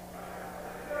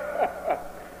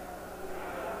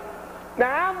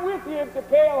 Now, I'm with you if the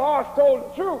pale horse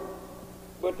told the truth.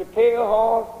 But the pale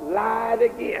horse lied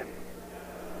again.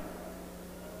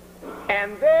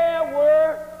 And there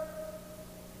were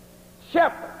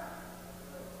shepherds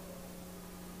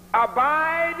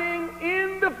abiding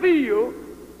in the field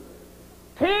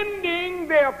tending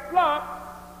their flocks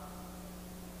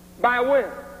by when?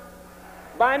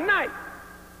 By night.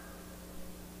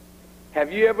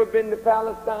 Have you ever been to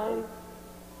Palestine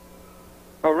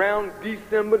around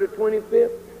December the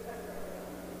 25th?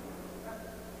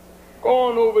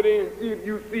 Go on over there and see if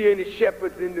you see any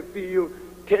shepherds in the field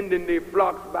tending their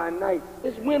flocks by night.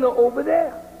 It's winter over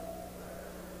there.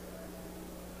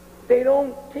 They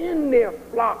don't tend their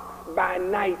flocks by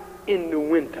night in the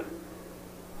winter.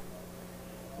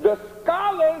 The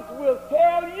scholars will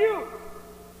tell you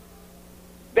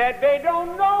that they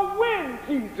don't know when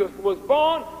Jesus was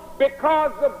born,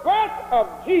 because the birth of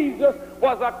Jesus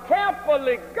was a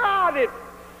carefully guarded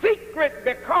secret,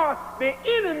 because the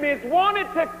enemies wanted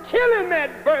to kill him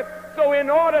at birth. So in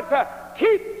order to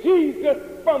keep Jesus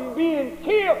from being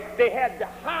killed, they had to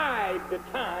hide the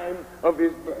time of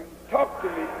his birth. Talk to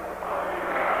me.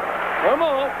 Come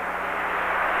on.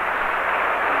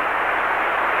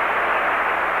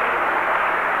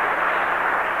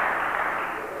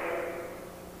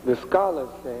 The scholars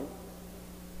say,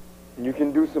 and you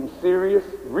can do some serious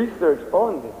research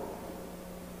on this,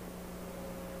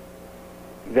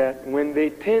 that when they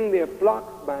tend their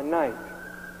flocks by night,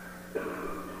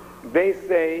 they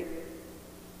say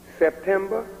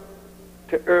September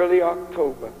to early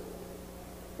October.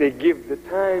 They give the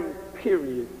time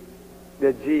period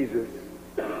that Jesus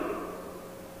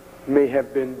may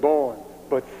have been born,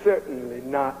 but certainly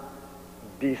not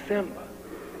December.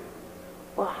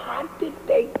 Well, how did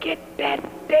they get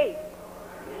that date?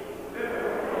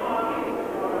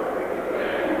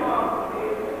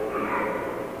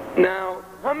 Now,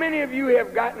 how many of you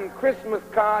have gotten Christmas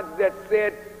cards that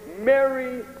said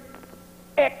Merry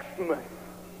Xmas?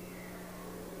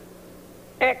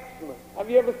 Xmas. Have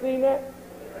you ever seen that?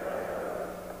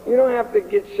 You don't have to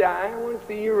get shy. I want to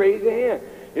see you raise your hand.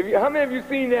 How many of you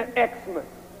seen that Xmas?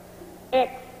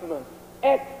 Xmas.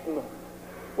 Xmas.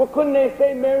 Well, couldn't they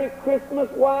say Merry Christmas?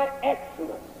 Why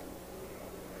Xmas?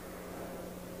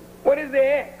 What is the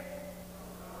X?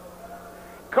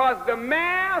 Because the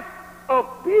mass of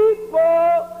people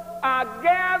are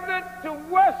gathered to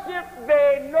worship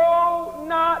they know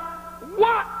not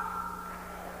what.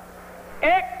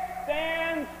 X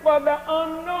stands for the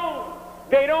unknown.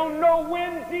 They don't know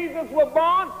when Jesus was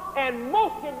born, and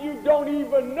most of you don't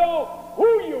even know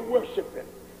who you're worshiping.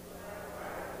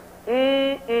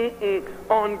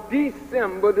 On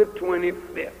December the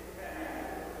 25th.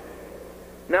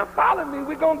 Now follow me,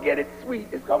 we're going to get it sweet.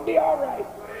 It's going to be all right.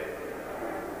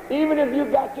 Even if you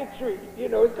got your tree,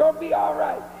 it's going to be all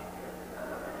right.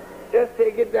 Just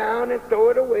take it down and throw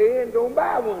it away and don't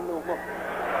buy one no more.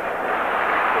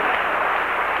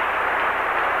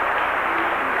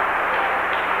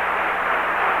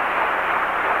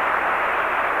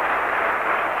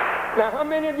 Now, how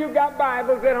many of you got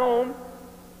Bibles at home?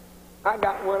 I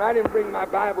got one. I didn't bring my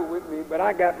Bible with me, but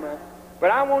I got mine. But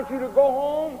I want you to go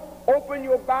home, open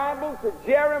your Bible to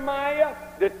Jeremiah,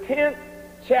 the 10th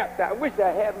chapter. I wish I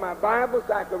had my Bible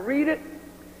so I could read it.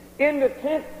 In the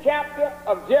 10th chapter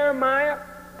of Jeremiah,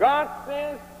 God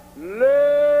says,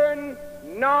 learn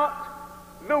not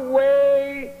the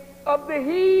way of the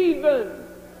heathen.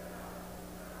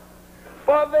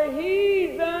 For the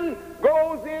heathen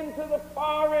goes into the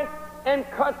forest and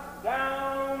cuts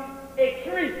down a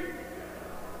tree.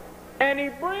 And he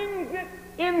brings it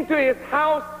into his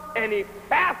house and he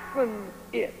fastens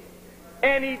it.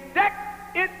 And he decks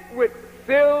it with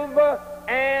silver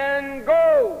and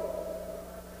gold.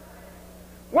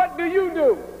 What do?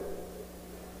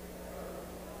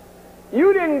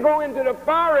 You didn't go into the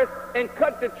forest and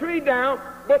cut the tree down,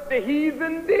 but the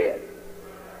heathen did.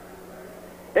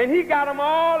 And he got them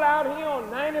all out here on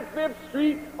 95th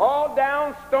Street, all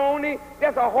down Stony.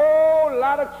 There's a whole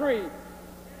lot of trees.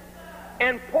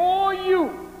 And poor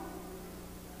you,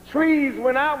 trees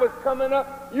when I was coming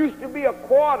up used to be a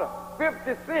quarter,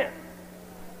 50 cents.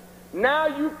 Now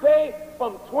you pay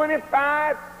from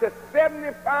 $25 to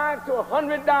 $75 to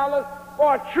 $100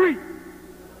 for a tree.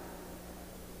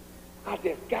 I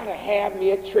just gotta have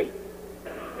me a tree.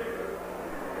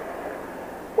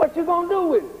 What you gonna do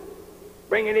with it?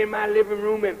 Bring it in my living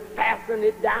room and fasten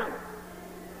it down.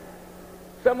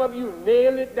 Some of you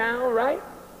nail it down, right?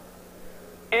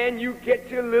 And you get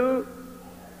your little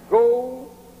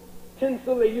gold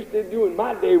tinsel they used to do in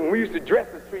my day when we used to dress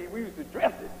a tree. We used to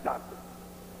dress it, doctor.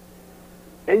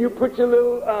 And you put your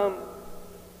little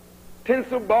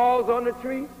tinsel balls on the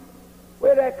tree.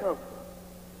 Where'd that come from?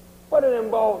 What are them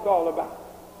balls all about?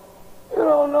 You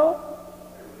don't know.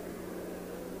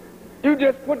 You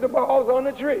just put the balls on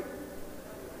the tree.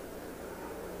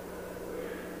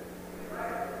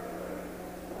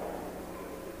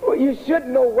 Well, you should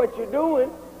know what you're doing.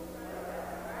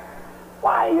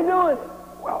 Why are you doing it?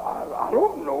 Well, I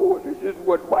don't know. This is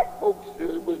what white folks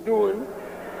was doing.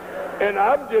 And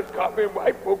I'm just copying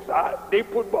white folks. They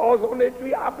put balls on their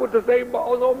tree. I put the same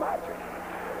balls on my tree.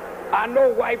 I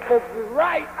know white folks is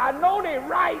right. I know they're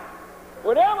right.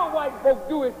 Whatever white folks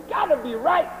do, it's got to be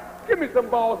right. Give me some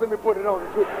balls, let me put it on the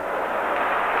tree.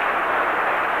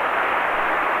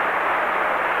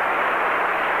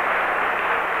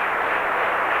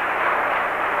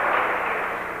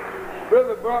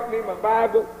 Brother brought me my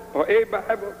Bible, or a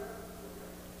Bible,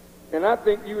 and I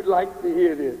think you'd like to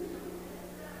hear this.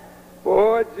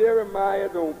 Boy, Jeremiah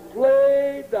don't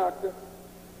play, doctor.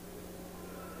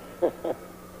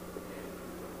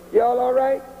 Y'all all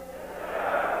right?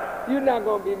 You're not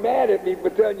going to be mad at me for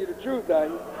telling you the truth, are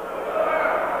you?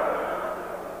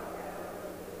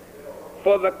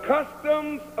 For the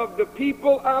customs of the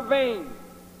people are vain.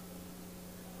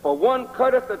 For one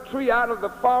cutteth a tree out of the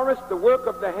forest, the work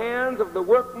of the hands of the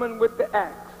workman with the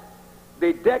axe.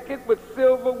 They deck it with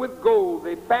silver, with gold.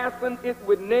 They fasten it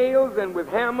with nails and with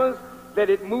hammers,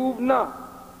 that it move not.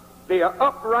 They are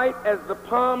upright as the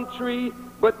palm tree,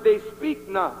 but they speak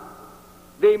not.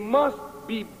 They must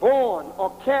be borne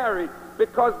or carried,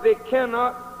 because they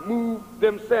cannot move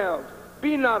themselves.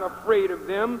 Be not afraid of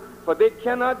them, for they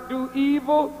cannot do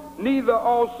evil, neither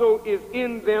also is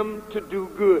in them to do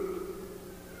good.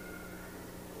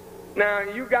 Now,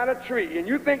 you got a tree, and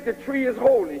you think the tree is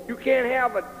holy. You can't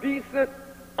have a decent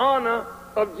honor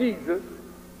of Jesus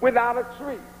without a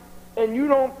tree. And you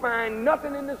don't find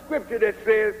nothing in the scripture that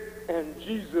says, and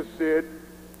Jesus said,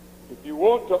 if you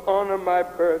want to honor my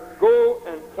birth, go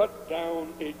and cut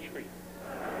down a tree.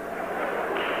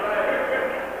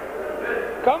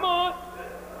 Come on.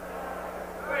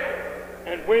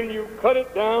 And when you cut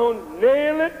it down,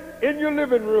 nail it in your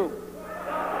living room.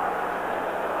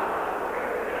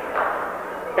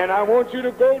 And I want you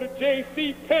to go to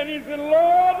J.C. Penney's and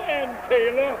Lord and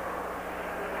Taylor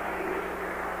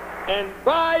and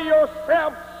buy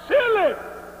yourself silly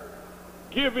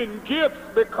giving gifts,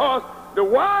 because the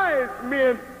wise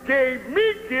men gave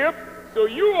me gifts, so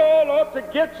you all ought to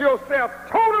get yourself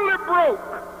totally broke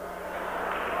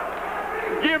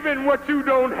giving what you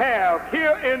don't have.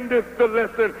 Here endeth the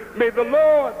lesson. May the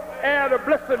Lord add a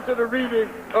blessing to the reading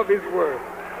of his word.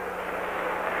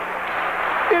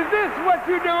 Is this what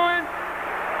you're doing?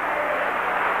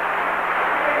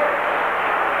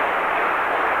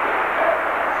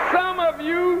 Some of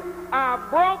you are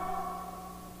broke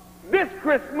this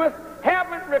Christmas,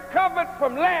 haven't recovered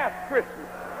from last Christmas.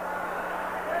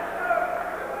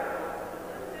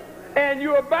 And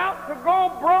you're about to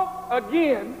go broke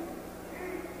again,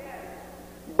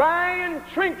 buying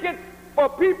trinkets for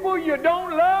people you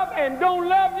don't love and don't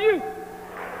love you.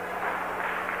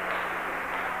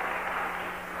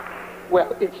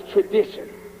 Well, it's tradition.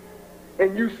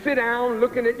 And you sit down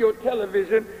looking at your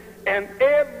television, and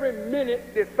every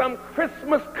minute there's some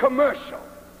Christmas commercial.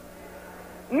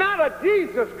 Not a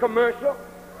Jesus commercial.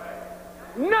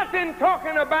 Nothing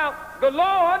talking about the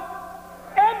Lord.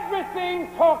 Everything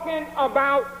talking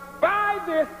about buy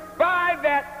this, buy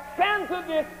that, Santa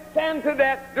this, Santa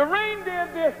that, the reindeer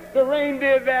this, the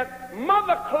reindeer that,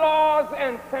 Mother Claus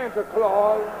and Santa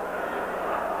Claus.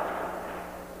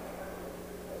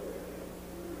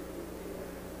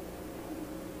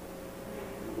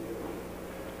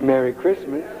 Merry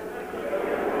Christmas.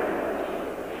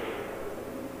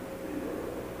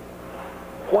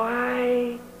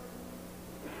 Why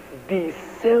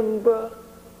December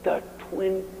the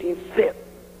 25th?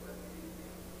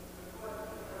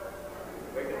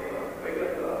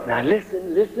 Now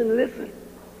listen, listen, listen.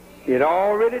 It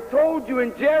already told you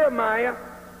in Jeremiah,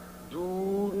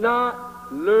 do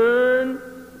not learn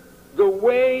the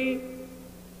way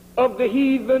of the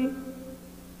heathen,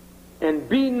 and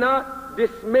be not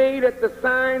dismayed at the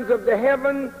signs of the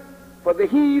heaven, for the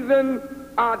heathen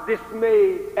are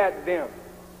dismayed at them.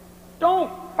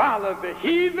 Don't follow the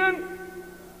heathen.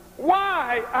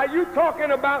 Why are you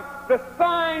talking about the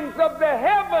signs of the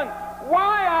heaven?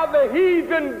 Why are the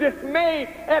heathen dismayed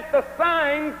at the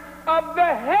signs of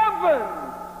the heaven?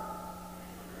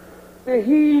 The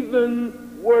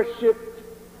heathen worshiped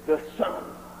the sun.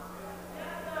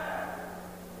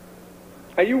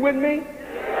 Are you with me?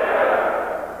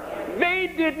 They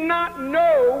did not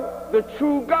know the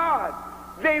true God.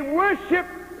 They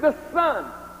worshiped the sun.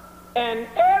 And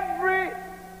every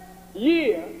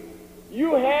year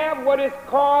you have what is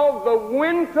called the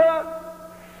winter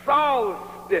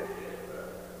solstice,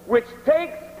 which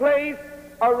takes place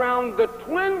around the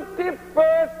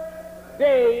 21st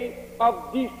day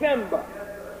of December.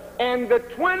 And the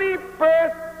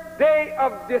 21st day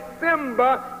of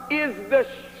December is the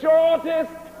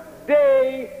shortest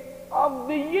day of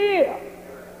the year.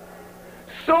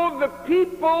 So the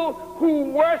people who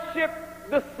worship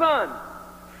the sun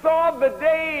saw the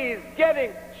days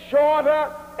getting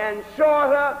shorter and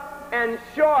shorter and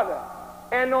shorter.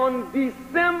 And on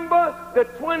December the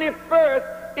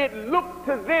 21st, it looked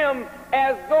to them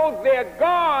as though their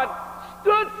God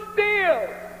stood still.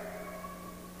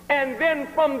 And then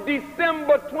from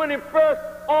December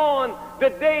 21st on, the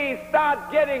days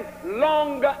start getting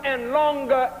longer and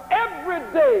longer every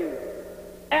day.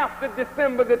 After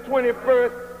December the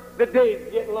 21st, the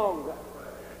days get longer.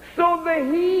 So the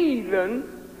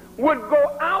heathen would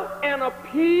go out and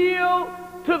appeal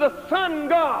to the sun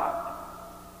god.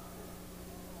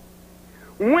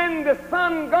 When the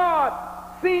sun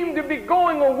god seemed to be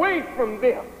going away from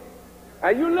them.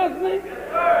 Are you listening?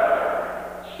 Yes,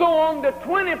 sir. So on the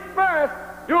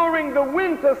 21st, during the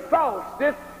winter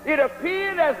solstice, it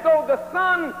appeared as though the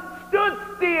sun stood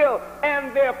still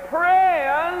and their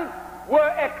prayers were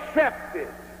accepted.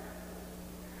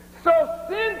 So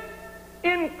since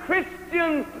in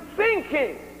Christian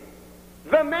thinking,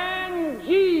 the man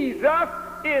Jesus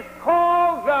is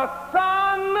called the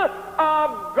Son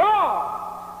of God,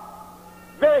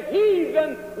 the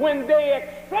heathen, when they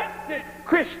accepted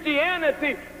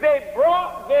Christianity, they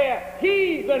brought their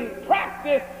heathen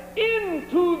practice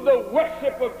into the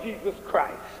worship of Jesus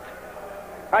Christ.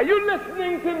 Are you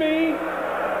listening to me?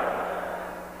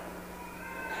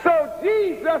 So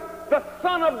Jesus, the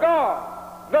Son of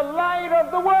God, the light of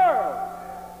the world.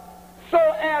 So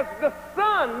as the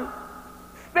sun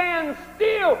stands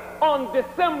still on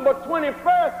December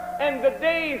 21st and the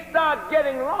days start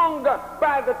getting longer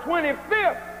by the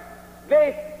 25th,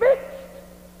 they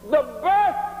fixed the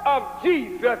birth of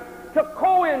Jesus to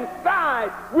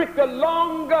coincide with the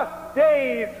longer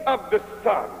days of the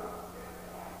sun.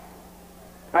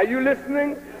 Are you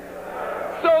listening?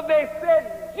 So they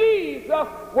said Jesus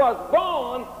was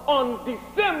born on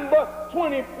December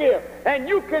 25th. And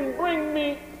you can bring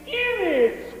me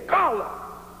any scholar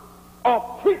or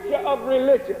preacher of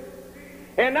religion,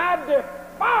 and I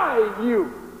defy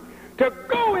you to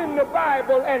go in the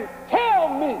Bible and tell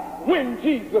me when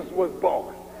Jesus was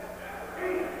born.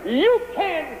 You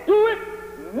can't do it,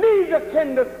 neither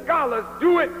can the scholars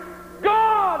do it.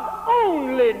 God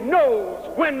only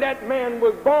knows when that man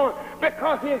was born,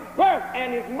 because his birth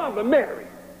and his mother Mary,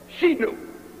 she knew.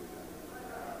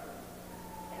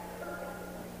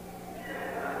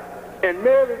 And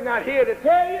Mary's not here to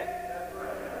tell you.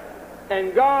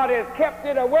 And God has kept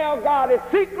it a well-guarded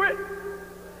secret.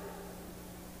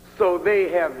 So they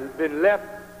have been left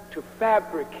to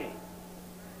fabricate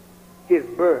his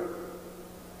birth.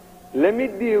 Let me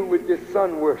deal with this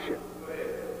sun worship.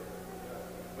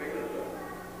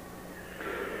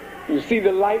 You see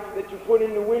the lights that you put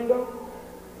in the window?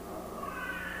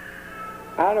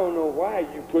 I don't know why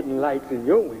you're putting lights in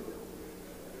your window.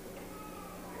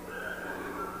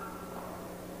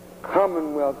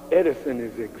 Commonwealth Edison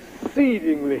is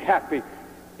exceedingly happy.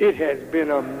 It has been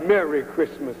a Merry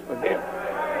Christmas for them.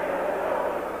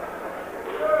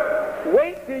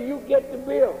 Wait till you get the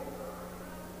bill.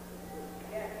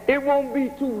 It won't be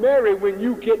too merry when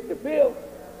you get the bill.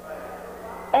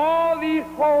 All these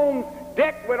homes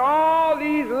decked with all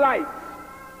these lights.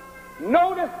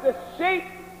 Notice the shape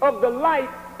of the light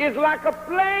is like a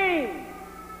flame.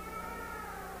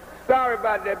 Sorry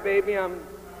about that, baby. I'm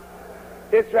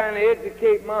just trying to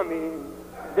educate mommy and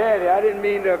daddy. I didn't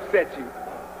mean to upset you.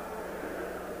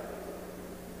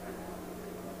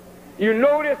 You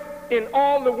notice in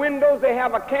all the windows they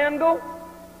have a candle?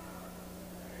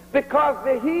 Because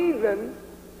the heathen,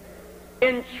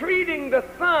 in treating the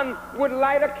sun, would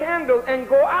light a candle and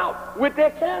go out with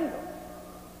their candle.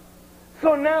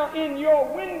 So now in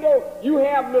your window you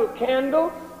have little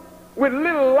candles with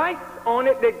little lights on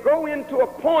it that go into a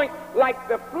point like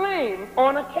the flame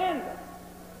on a candle.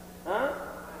 Huh?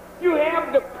 You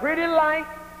have the pretty lights.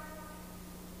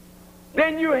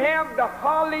 Then you have the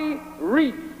holly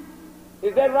wreath.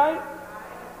 Is that right?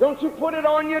 Don't you put it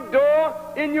on your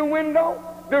door, in your window?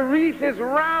 The wreath is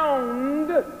round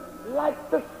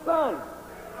like the sun.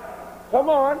 Come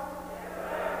on.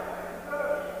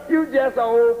 You just an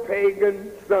old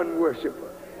pagan sun worshiper.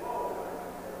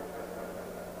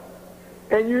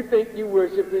 And you think you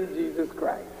worshiping Jesus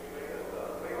Christ.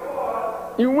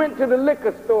 You went to the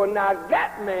liquor store. Now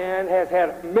that man has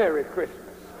had a Merry Christmas.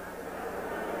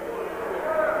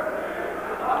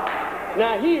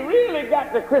 Now he really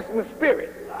got the Christmas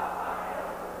spirit.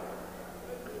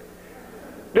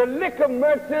 The liquor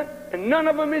merchant, and none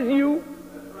of them is you,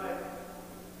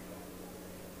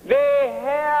 they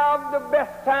have the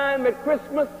best time at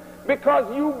Christmas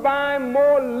because you buy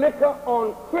more liquor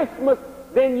on Christmas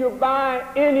than you buy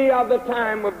any other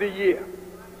time of the year.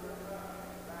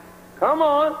 Come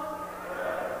on.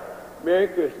 Merry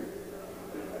Christmas.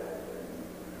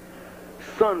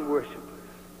 Sun worshipers.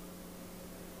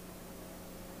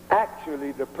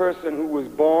 Actually, the person who was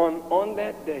born on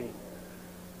that day,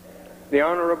 the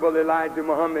Honorable Elijah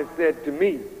Muhammad said to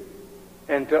me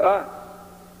and to us,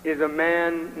 is a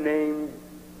man named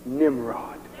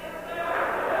Nimrod.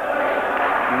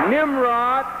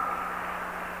 Nimrod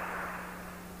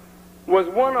was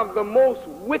one of the most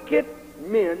wicked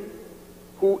men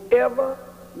who ever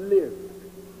lived.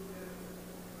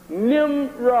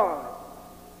 Nimrod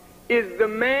is the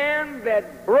man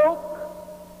that broke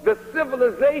the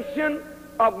civilization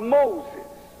of Moses.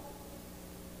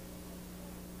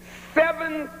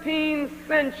 17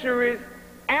 centuries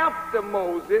after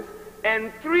Moses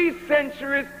and 3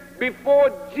 centuries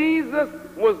before Jesus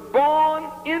was born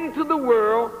into the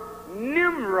world,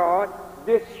 Nimrod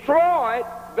destroyed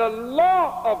the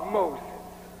law of Moses.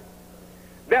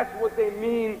 That's what they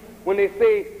mean when they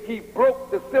say he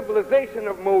broke the civilization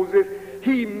of Moses.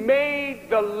 He made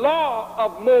the law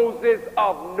of Moses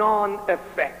of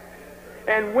non-effect.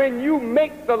 And when you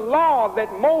make the law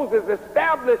that Moses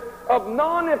established of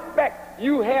non-effect,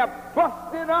 you have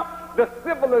busted up the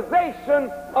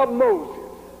civilization of Moses.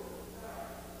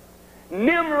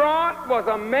 Nimrod was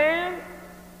a man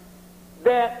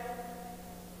that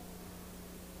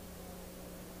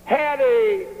had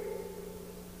a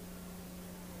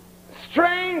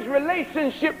strange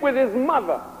relationship with his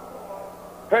mother.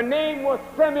 Her name was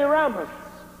Semiramis.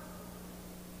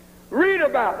 Read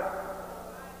about it.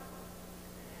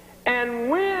 And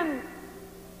when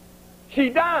she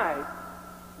died,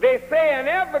 they say an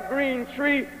evergreen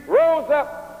tree rose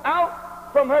up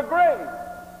out from her grave,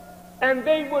 and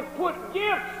they would put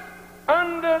gifts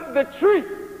under the tree.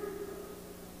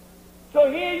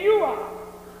 So here you are,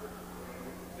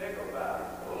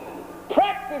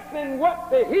 practicing what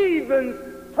the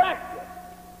heathens practiced,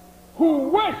 who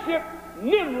worship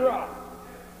Nimrod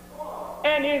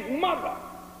and his mother.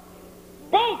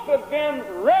 Both of them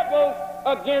rebels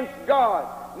against God.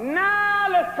 Now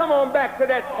let's come on back to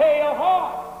that pale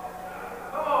horse,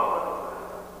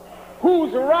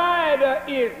 whose rider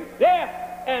is death,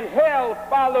 and hell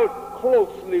followed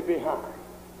closely behind.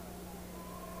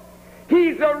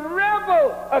 He's a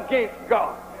rebel against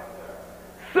God.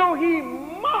 So he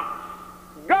mocks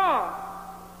God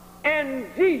and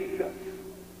Jesus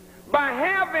by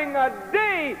having a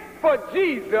day for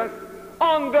Jesus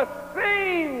on the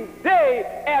same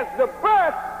day as the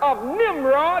birth of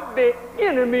Nimrod, the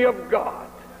enemy of God.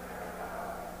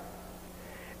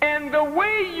 And the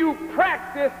way you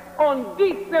practice on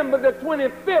December the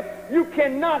 25th, you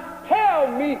cannot tell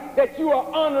me that you are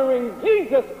honoring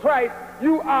Jesus Christ.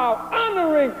 You are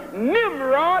honoring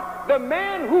Nimrod, the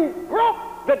man who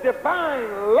broke the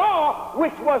divine law,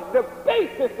 which was the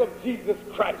basis of Jesus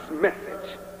Christ's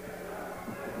message.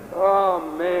 Oh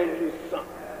man, you son.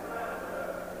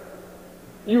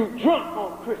 You drunk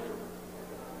on Christmas.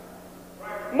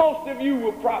 Most of you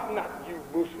will probably, not you,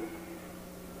 Bushel.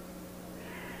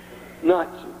 Not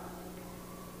you.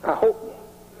 I hope not.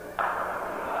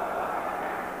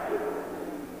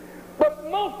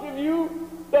 But most of you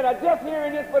that are just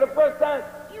hearing this for the first time,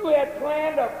 you had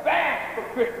planned a fast for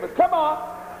Christmas. Come on.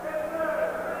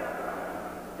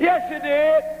 Yes, you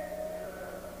did.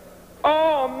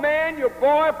 Oh, man, your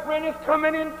boyfriend is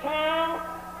coming in town.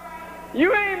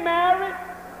 You ain't married.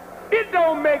 It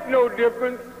don't make no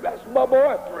difference. That's my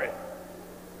boyfriend.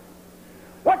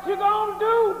 What you gonna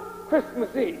do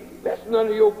Christmas Eve? That's none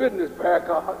of your business,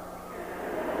 Farrakhan.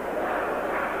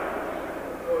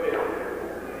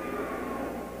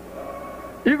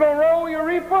 You gonna roll your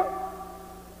reefer?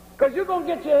 Because you're gonna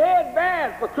get your head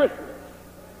bad for Christmas.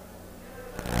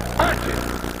 Aren't you?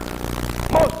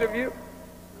 Most of you.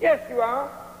 Yes, you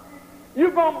are.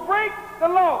 You're gonna break the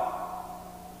law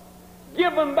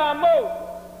given by Moses.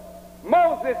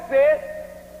 Moses said,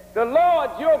 the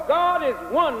Lord your God is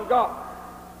one God.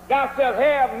 Thou shalt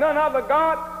have none other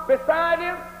God beside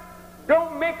him.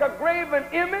 Don't make a graven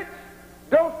image.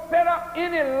 Don't set up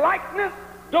any likeness.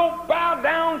 Don't bow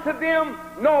down to them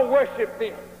nor worship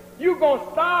them. You're going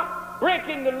to start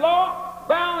breaking the law,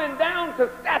 bowing down to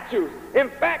statues.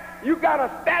 In fact, you got a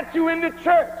statue in the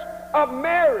church of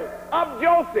Mary, of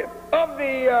Joseph, of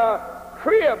the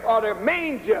crib or the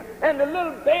manger, and the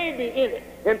little baby in it.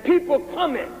 And people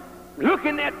coming,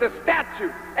 looking at the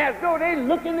statue as though they're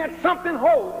looking at something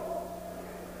holy.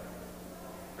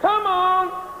 Come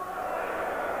on.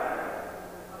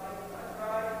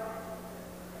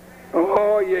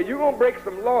 Oh, yeah, you're going to break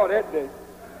some law that day.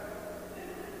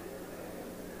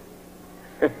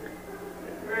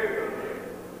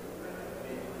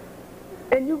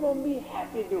 going to be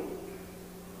happy doing?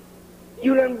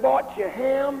 You done bought your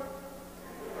ham,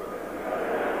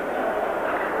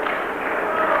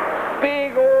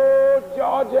 big old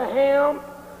Georgia ham,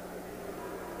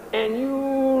 and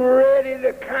you ready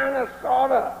to kind of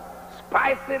sort of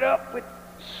spice it up with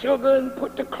sugar and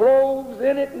put the cloves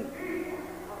in it and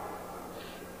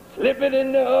slip it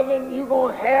in the oven. You're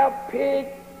going to have pig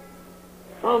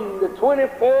from the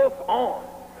 24th on.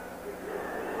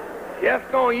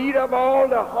 Just going to eat up all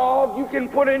the hog you can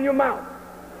put in your mouth.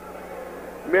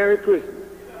 Merry Christmas.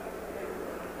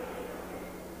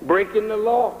 Breaking the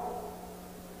law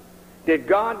that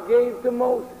God gave to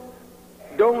Moses.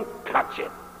 Don't touch it.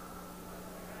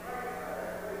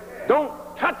 Don't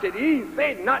touch it. He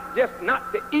said not just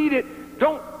not to eat it,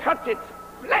 don't touch its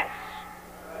flesh.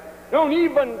 Don't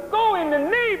even go in the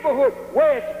neighborhood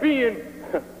where it's being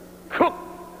cooked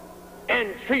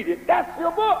and treated. That's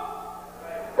your book.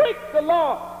 Break the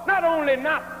law. Not only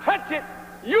not touch it,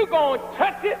 you're going to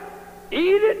touch it,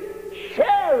 eat it,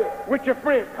 share it with your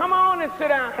friends. Come on and sit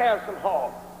down and have some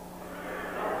hog.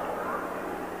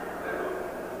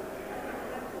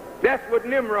 That's what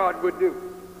Nimrod would do.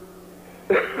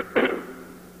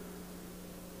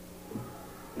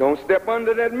 Don't step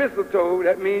under that mistletoe.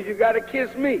 That means you got to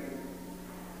kiss me.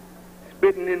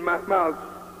 Spitting in my mouth,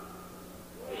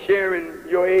 sharing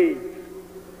your AIDS.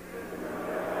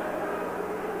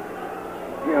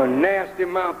 You know, nasty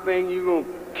mouth thing, you going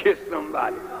to kiss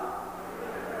somebody.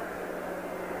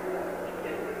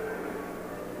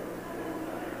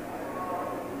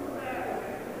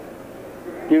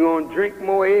 You're going to drink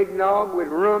more eggnog with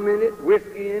rum in it,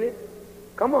 whiskey in it.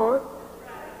 Come on.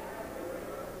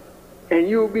 And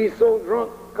you'll be so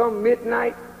drunk come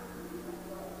midnight,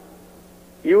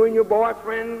 you and your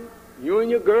boyfriend, you and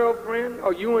your girlfriend,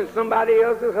 or you and somebody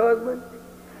else's husband,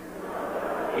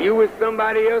 you with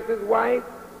somebody else's wife,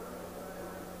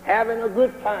 having a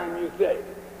good time, you say.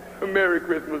 Merry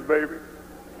Christmas, baby.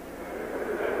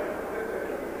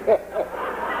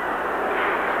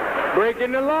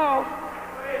 Breaking the law.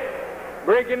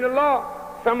 Breaking the law.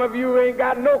 Some of you ain't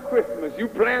got no Christmas. You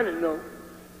planning though.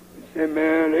 You say,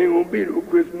 man, there ain't gonna be no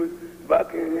Christmas if I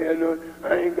can't have none.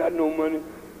 I ain't got no money.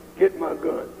 Get my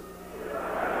gun.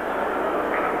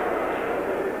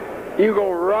 You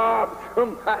gonna rob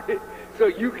somebody so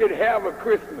you can have a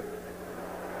Christmas.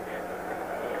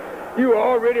 You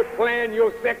already planned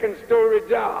your second story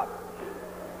job.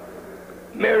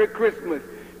 Merry Christmas.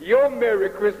 Your Merry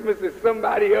Christmas is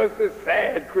somebody else's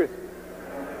sad Christmas.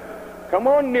 Come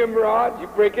on, Nimrod, you're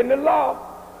breaking the law.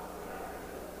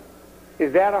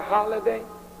 Is that a holiday?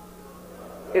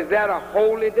 Is that a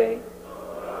holy day?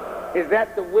 Is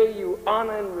that the way you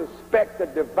honor and respect the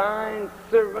divine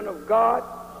servant of God?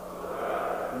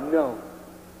 No.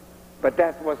 But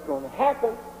that's what's going to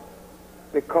happen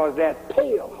because that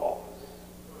pale horse,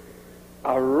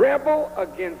 a rebel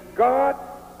against God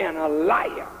and a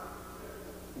liar,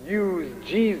 used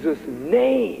Jesus'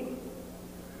 name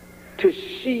to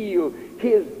shield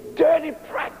his dirty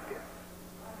practice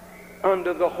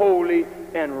under the holy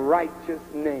and righteous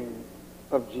name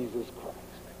of Jesus Christ.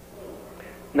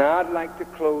 Now I'd like to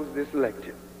close this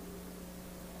lecture.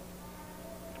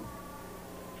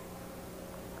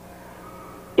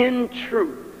 In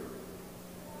truth,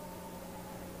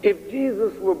 if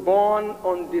Jesus were born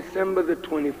on December the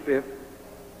 25th,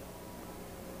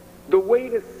 the way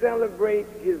to celebrate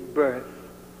his birth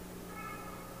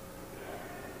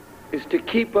is to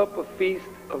keep up a feast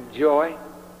of joy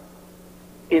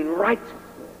in righteousness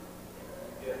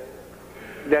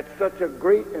that such a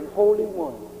great and holy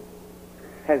one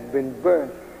has been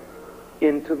birthed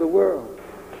into the world.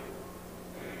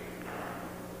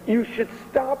 You should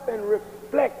stop and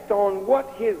reflect on what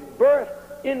his birth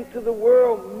into the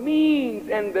world means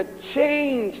and the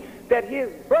change that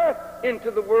his birth into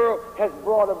the world has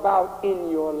brought about in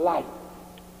your life.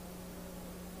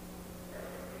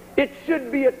 It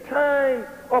should be a time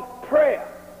of prayer,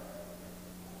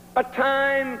 a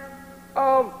time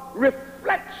of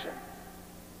reflection,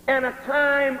 and a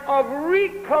time of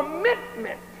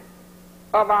recommitment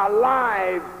of our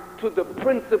lives to the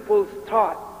principles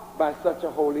taught by such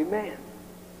a holy man.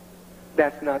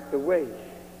 That's not the way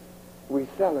we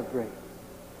celebrate.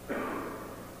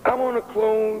 I want to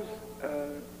close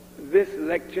this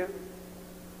lecture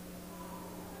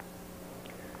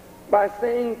by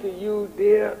saying to you,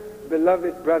 dear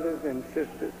beloved brothers and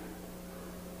sisters,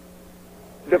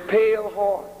 the pale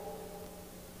horse,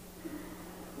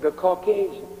 the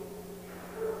Caucasian,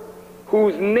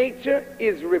 whose nature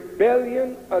is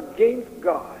rebellion against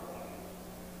God,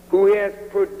 who has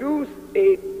produced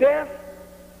a death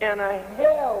and a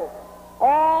hell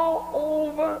all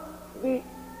over the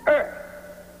earth,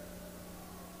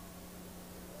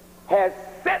 has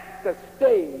set the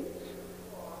stage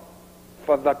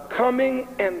for the coming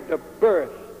and the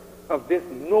birth of this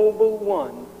noble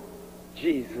one,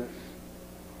 Jesus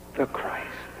the Christ.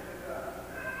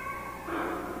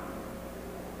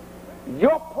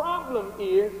 Your problem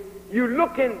is you're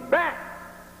looking back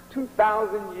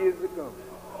 2,000 years ago.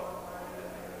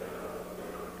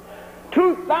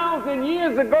 2,000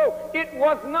 years ago, it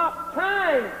was not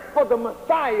time for the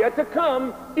Messiah to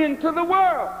come into the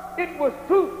world. It was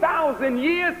 2,000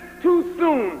 years too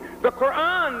soon. The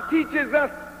Quran teaches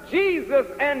us Jesus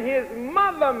and his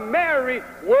mother Mary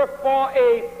were for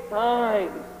a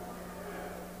sign.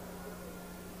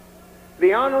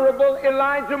 The Honorable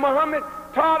Elijah Muhammad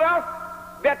taught us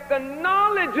that the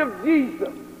knowledge of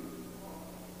Jesus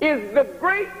is the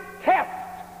great test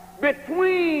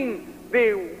between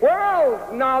the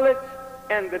world's knowledge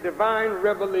and the divine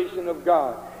revelation of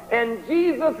God. And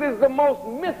Jesus is the most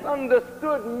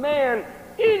misunderstood man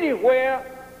anywhere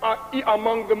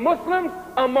among the Muslims,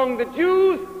 among the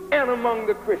Jews, and among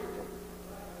the Christians.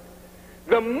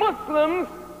 The Muslims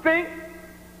think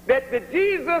that the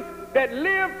Jesus that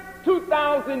lived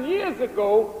 2,000 years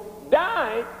ago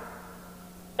died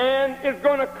and is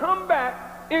going to come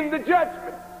back in the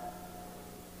judgment.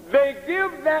 They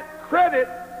give that credit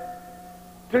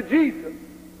to Jesus,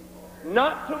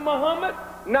 not to Muhammad,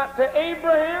 not to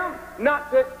Abraham,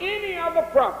 not to any other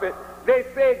prophet. They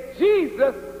say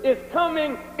Jesus is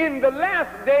coming in the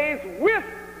last days with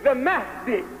the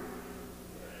Mahdi,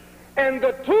 and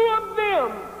the two of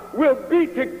them will be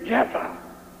together.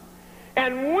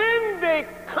 And when they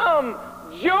come,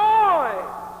 joy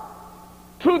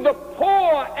to the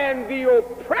poor and the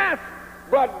oppressed,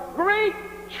 but great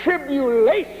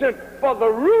tribulation for the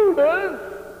rulers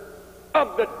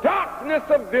of the darkness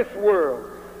of this world.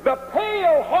 The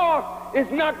pale horse is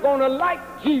not going to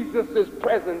like Jesus'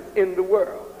 presence in the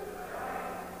world.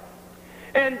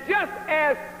 And just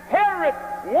as Herod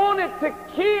wanted to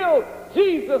kill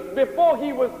Jesus before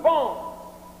he was born,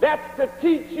 that's to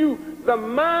teach you the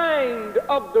mind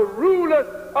of the rulers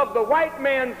of the white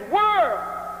man's world.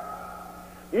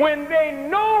 When they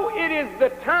know it is the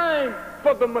time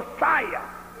for the Messiah,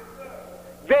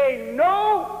 they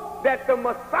know that the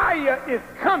Messiah is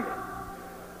coming.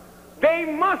 They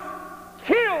must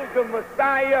kill the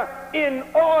Messiah in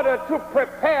order to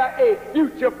prepare a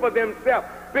future for themselves.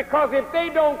 Because if they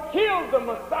don't kill the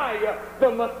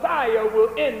Messiah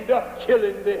will end up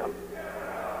killing them.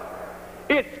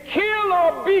 It's kill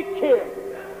or be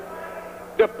killed.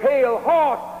 The pale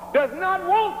horse does not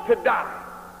want to die,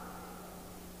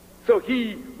 so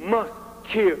he must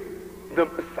kill the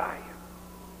Messiah.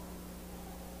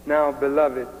 Now,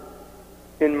 beloved,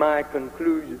 in my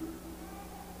conclusion,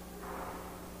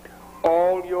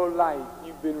 all your life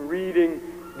you've been reading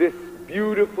this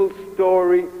beautiful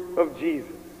story of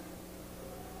Jesus.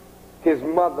 His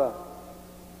mother,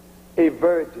 a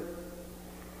virgin.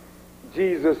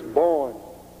 Jesus born,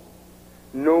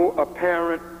 no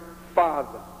apparent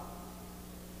father.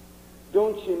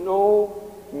 Don't you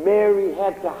know Mary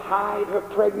had to hide her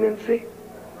pregnancy?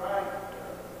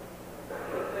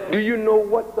 Do you know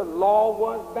what the law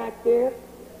was back then?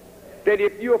 That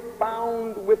if you're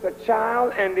found with a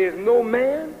child and there's no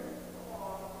man,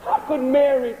 how could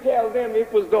Mary tell them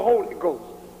it was the Holy Ghost?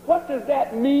 What does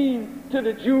that mean to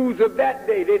the Jews of that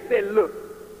day? They said, look,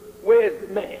 where's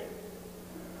the man?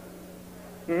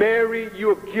 Mary,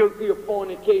 you're guilty of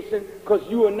fornication because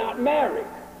you are not married.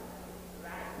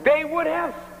 They would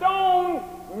have stoned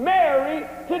Mary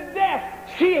to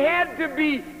death. She had to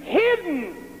be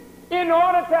hidden in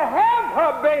order to have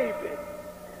her baby.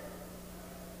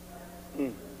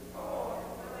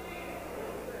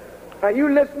 Are you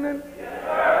listening?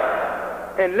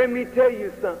 And let me tell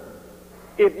you something.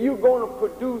 If you're going to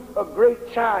produce a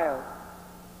great child,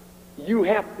 you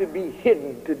have to be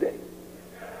hidden today.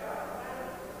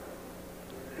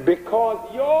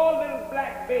 Because your little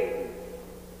black babies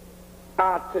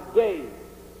are today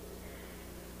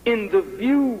in the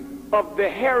view of the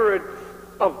Herods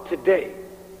of today.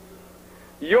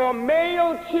 Your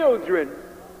male children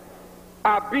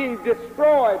are being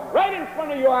destroyed right in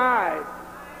front of your eyes.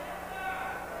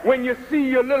 When you see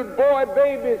your little boy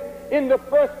babies in the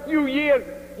first few years,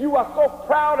 you are so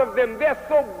proud of them. They're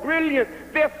so brilliant.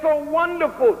 They're so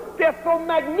wonderful. They're so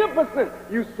magnificent.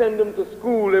 You send them to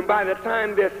school, and by the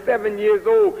time they're 7 years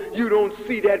old, you don't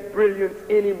see that brilliance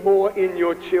anymore in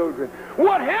your children.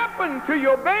 What happened to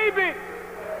your baby?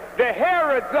 The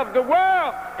Herods of the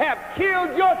world have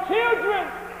killed your children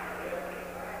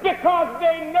because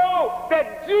they know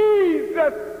that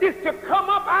Jesus is to come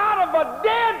up out of a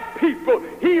dead people.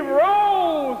 He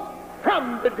rose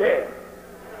from the dead.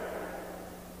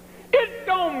 It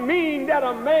don't mean that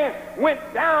a man went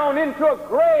down into a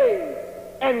grave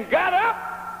and got up.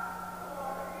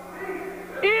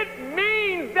 It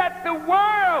means that the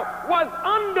world was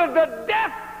under the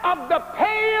death of the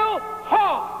pale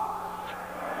horse.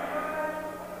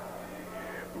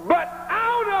 But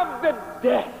out of the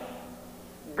death,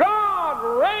 God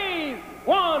raised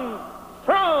one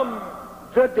from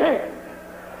the dead.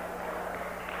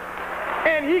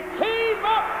 And he came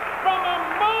up from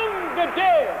among the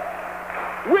dead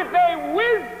with a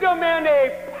wisdom and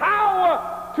a power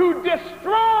to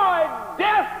destroy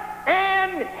death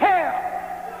and hell.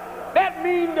 That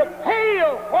means the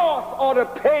pale horse or the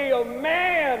pale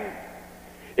man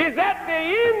is at the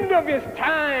end of his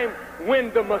time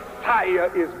when the Messiah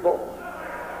is born.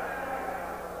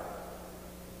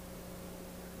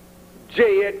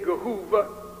 J. Edgar Hoover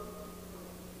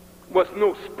was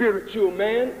no spiritual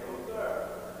man.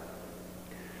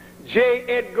 J.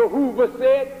 Edgar Hoover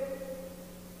said,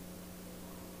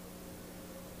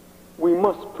 we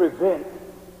must prevent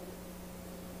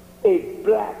a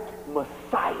black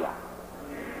Messiah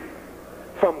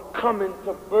from coming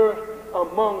to birth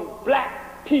among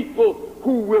black people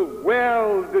who will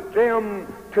weld them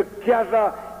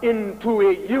together into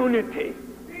a unity.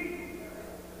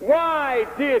 Why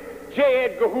did J.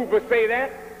 Edgar Hoover say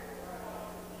that?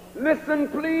 Listen,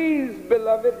 please,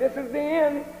 beloved, this is the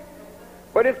end.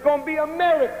 But it's going to be a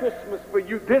Merry Christmas for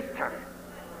you this time.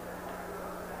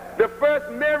 The first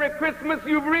Merry Christmas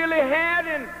you've really had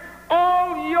in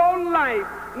all your life.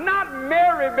 Not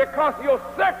merry because your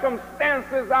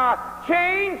circumstances are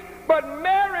changed, but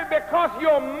merry because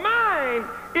your mind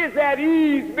is at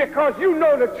ease because you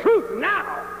know the truth now.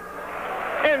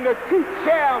 And the truth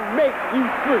shall make you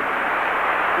free.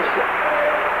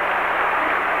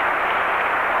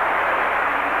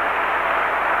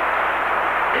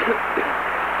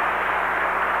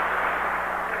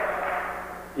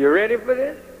 You ready for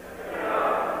this?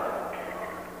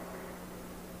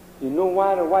 You know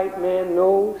why the white man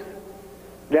knows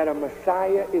that a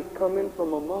Messiah is coming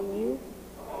from among you?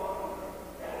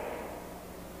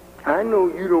 I know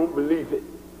you don't believe it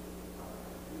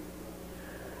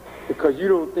because you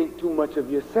don't think too much of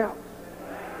yourself.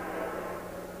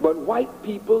 But white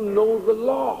people know the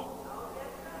law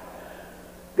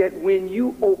that when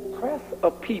you oppress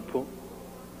a people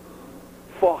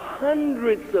for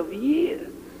hundreds of years,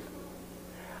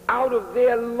 out of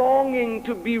their longing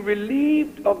to be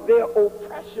relieved of their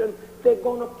oppression, they're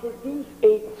going to produce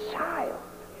a child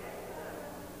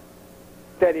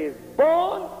that is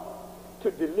born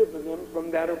to deliver them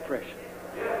from that oppression.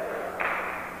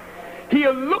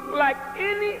 He'll look like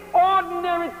any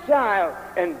ordinary child,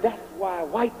 and that's why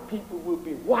white people will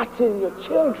be watching your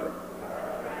children.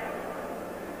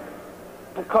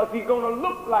 Because he's going to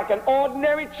look like an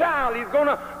ordinary child. He's going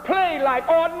to play like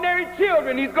ordinary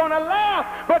children. He's going to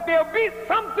laugh, but there'll be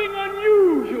something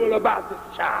unusual about this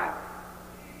child.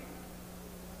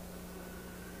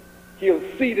 He'll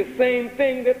see the same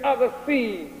thing that others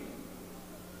see.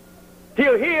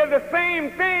 He'll hear the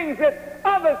same things that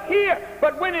others hear,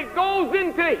 but when it goes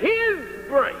into his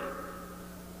brain,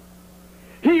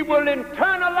 he will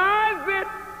internalize it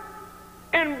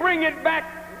and bring it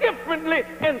back differently,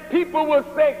 and people will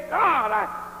say, God,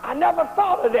 I never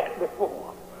thought of that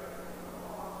before.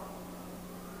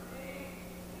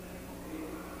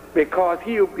 Because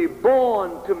he'll be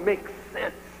born to make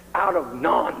sense out of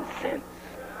nonsense.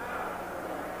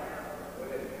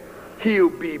 He'll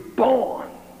be born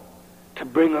to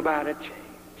bring about a change.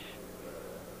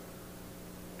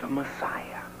 The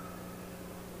Messiah.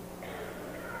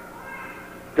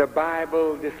 The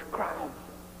Bible describes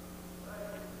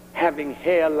having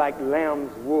hair like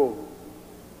lamb's wool.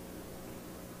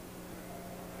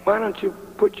 Why don't you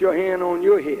put your hand on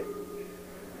your head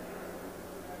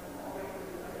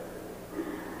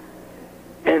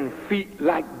and feet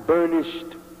like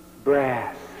burnished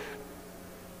brass?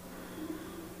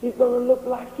 He's going to look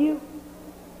like you.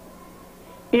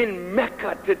 In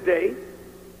Mecca today,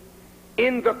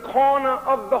 in the corner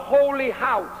of the holy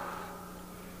house,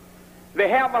 they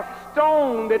have a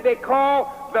stone that they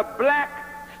call the black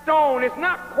stone. It's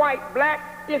not quite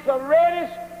black, it's a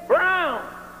reddish brown.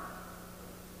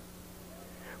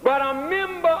 But a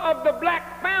member of the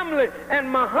black family,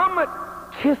 and Muhammad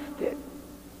kissed it.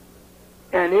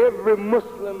 And every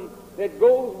Muslim that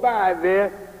goes by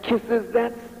there kisses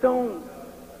that stone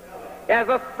as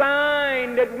a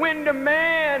sign that when the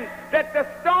man that the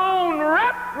stone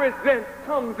represents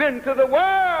comes into the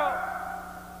world,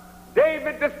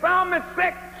 David the psalmist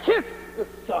said, kiss the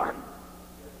Son,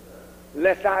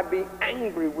 lest I be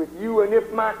angry with you, and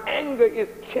if my anger is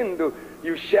kindled,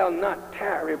 you shall not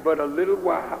tarry but a little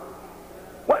while.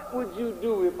 What would you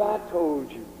do if I told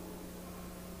you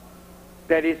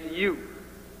that it's you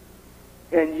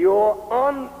and your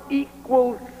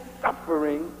unequal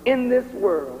suffering in this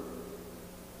world,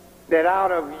 that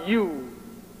out of you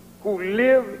who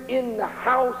live in the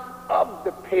house of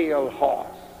the pale horse,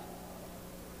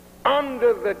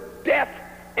 under the death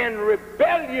and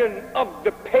rebellion of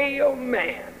the pale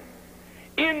man,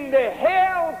 in the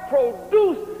hell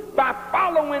produced by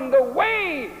following the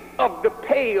way of the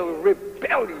pale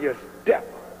rebellious devil,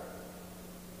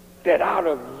 that out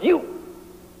of you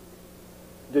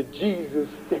the Jesus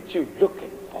that you're looking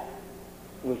for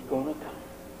was going to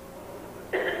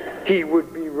come. He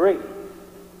would be raised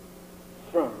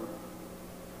from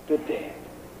the dead.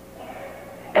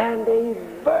 And a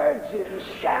virgin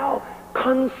shall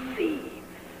conceive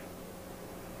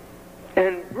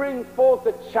and bring forth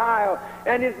a child,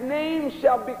 and his name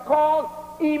shall be called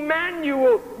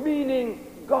Emmanuel, meaning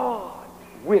God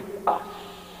with us.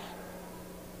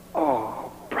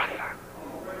 Oh, brother.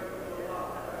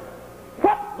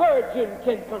 What virgin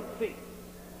can conceive?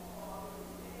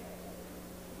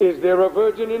 Is there a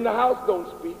virgin in the house? Don't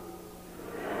speak.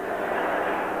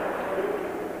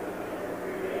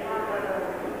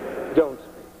 Don't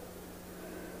speak.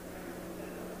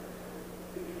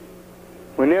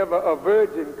 Whenever a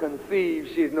virgin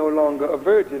conceives, she's no longer a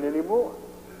virgin anymore.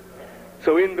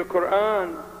 So in the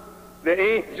Quran, the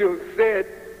angel said,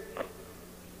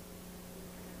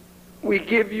 we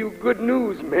give you good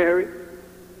news, Mary,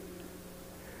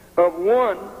 of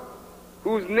one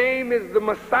whose name is the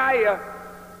Messiah,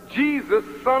 Jesus,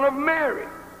 son of Mary.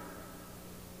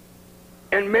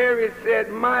 And Mary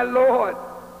said, my Lord,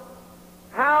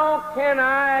 how can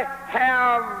I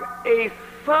have a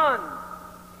son,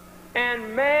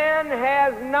 and man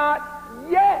has not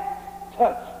yet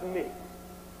touched me?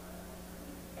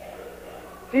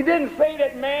 She didn't say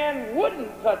that man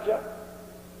wouldn't touch her.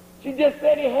 She just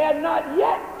said he had not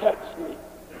yet touched me.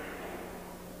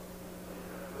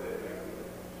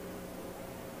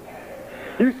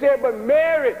 You said, but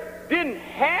Mary didn't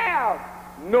have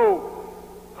no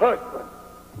husband,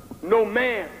 no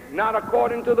man, not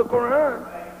according to the Quran.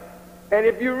 And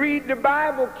if you read the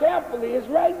Bible carefully, it's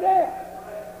right there.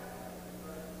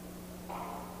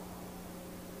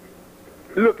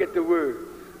 Look at the words.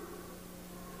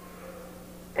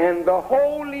 And the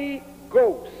Holy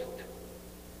Ghost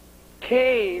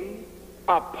came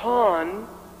upon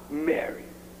Mary.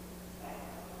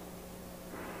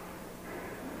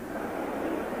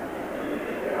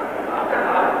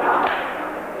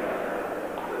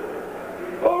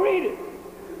 Oh, read it.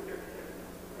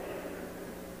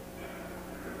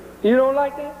 You don't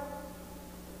like that?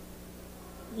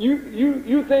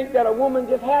 You think that a woman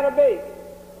just had a baby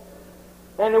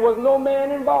and there was no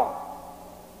man involved.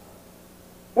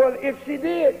 Well, if she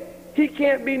did, he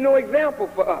can't be no example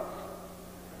for us.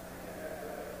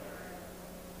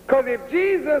 Because if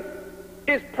Jesus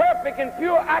is perfect and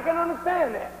pure, I can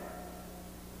understand that.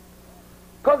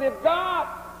 Because if God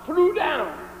flew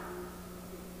down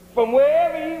from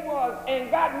wherever he was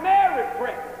and got Mary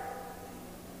pregnant,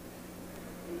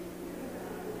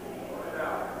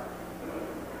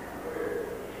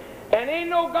 and ain't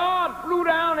no God flew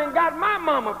down and got my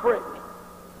mama pregnant,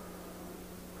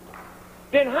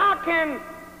 then how can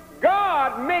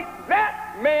God make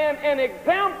that man an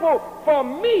example for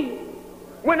me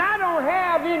when I don't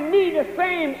have in me the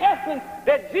same essence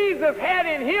that Jesus had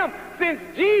in him, since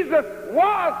Jesus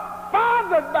was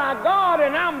fathered by God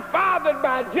and I'm fathered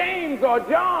by James or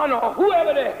John or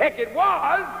whoever the heck it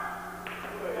was?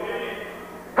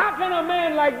 How can a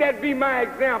man like that be my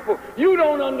example? You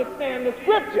don't understand the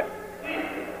scripture.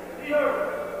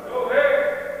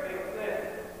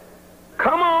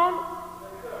 Come on.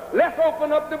 Let's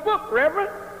open up the book, Reverend.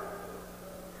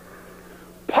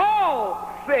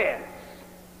 Paul says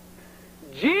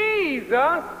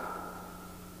Jesus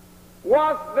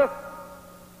was the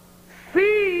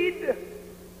seed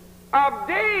of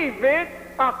David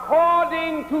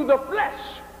according to the flesh,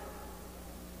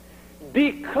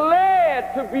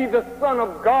 declared to be the Son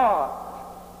of God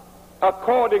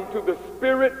according to the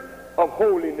Spirit of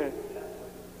holiness.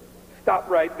 Stop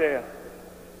right there.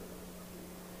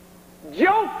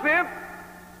 Joseph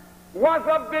was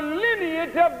of the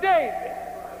lineage of David.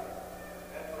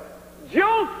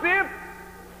 Joseph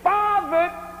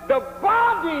fathered the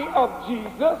body of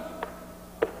Jesus,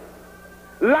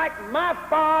 like my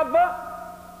father,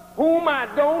 whom I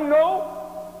don't know,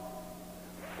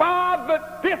 fathered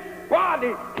this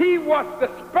body. He was the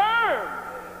sperm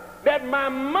that my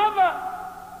mother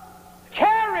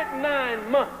carried 9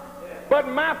 months. But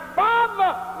my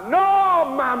father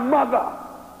nor my mother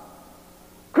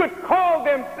could call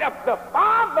themselves the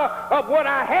father father of what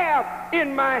I have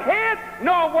in my head,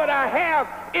 nor what I have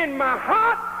in my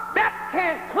heart. That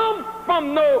can't come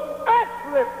from no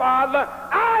earthly father.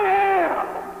 I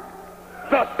am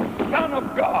the Son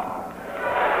of God.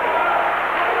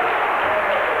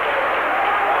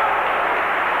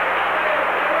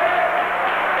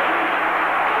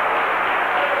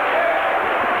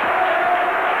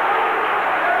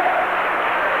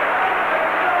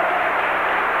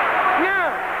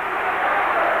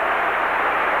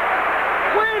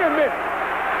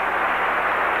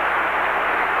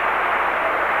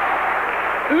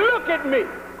 Look at me.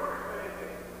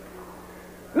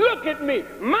 Look at me.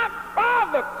 My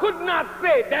father could not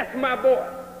say, that's my boy.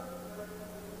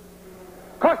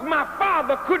 Because my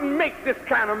father couldn't make this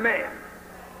kind of man.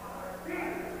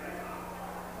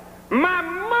 My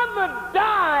mother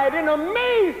died in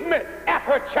amazement at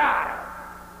her child.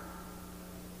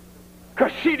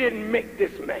 Because she didn't make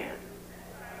this man.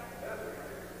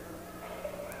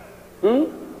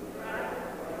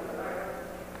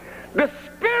 The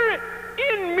spirit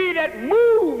in me that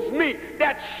moves me,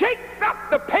 that shakes up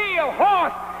the pale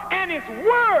horse and his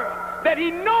world, that he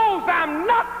knows I'm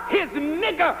not his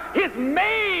nigger, his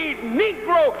maid,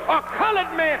 Negro, or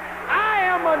colored man. I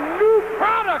am a new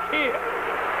product here.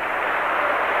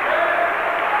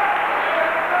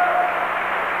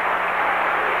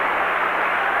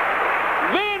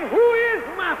 Then who is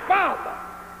my father?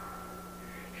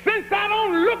 Since I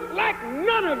don't look like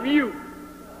none of you,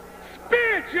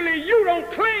 spiritually, you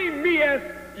don't claim me as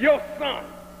your son.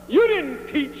 You didn't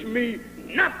teach me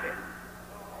nothing.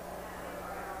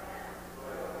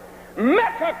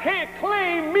 Mecca can't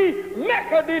claim me.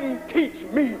 Mecca didn't teach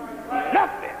me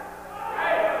nothing.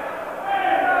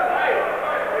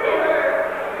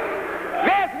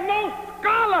 There's no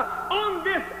scholar on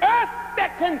this earth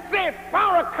that can say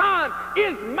Farrakhan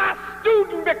is my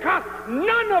student, because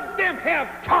none of them have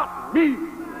taught me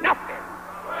nothing.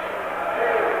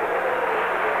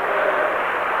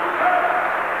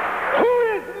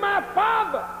 My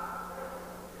father,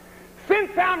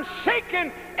 since I'm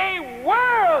shaking a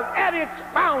world at its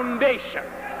foundation.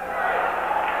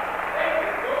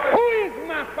 Who is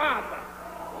my father?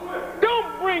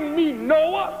 Don't bring me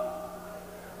Noah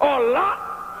or Lot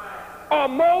or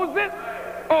Moses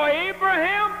or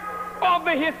Abraham or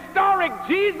the historic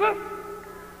Jesus.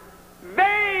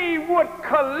 They would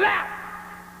collapse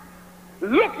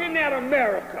looking at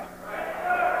America.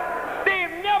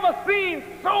 They've never seen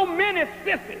so many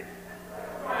sissies.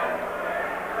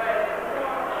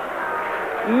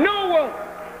 Noah,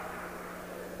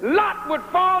 Lot would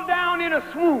fall down in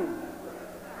a swoon.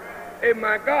 Hey,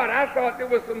 my God, I thought there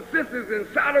were some sissies in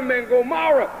Sodom and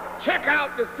Gomorrah. Check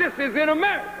out the sissies in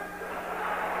America.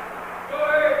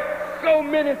 So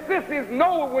many sissies,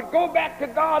 Noah would go back to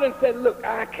God and say, look,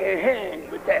 I can't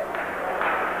hang with that.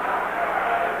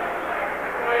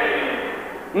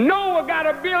 Noah got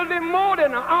to build him more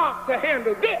than an ark to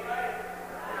handle this.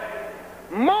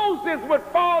 Moses would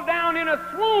fall down in a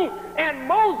swoon, and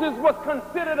Moses was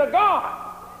considered a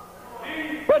god.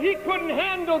 But he couldn't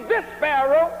handle this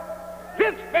Pharaoh.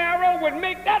 This Pharaoh would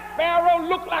make that Pharaoh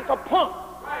look like a punk.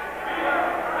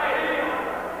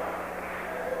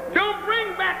 Don't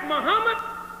bring back Muhammad,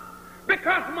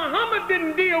 because Muhammad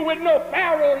didn't deal with no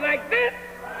Pharaoh like this.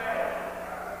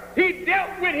 He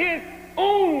dealt with his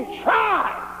own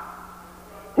tribe,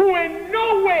 who in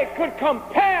no way could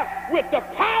compare with the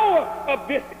power of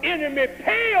this enemy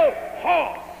pale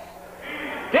horse.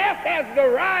 Death has the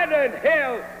rider and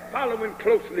hell following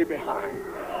closely behind.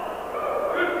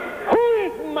 Who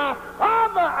is my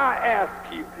father, I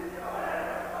ask you?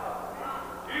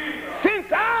 Since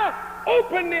I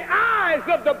open the eyes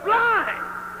of the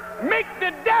blind, make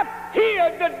the deaf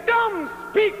hear, the dumb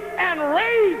speak, and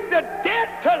raise the dead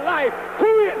to life,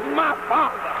 who is my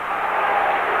father?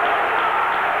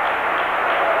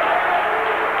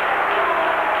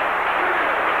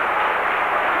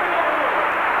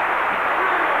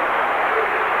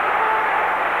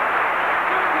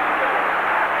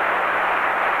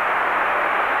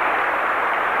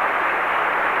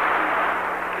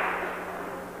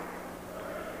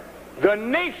 The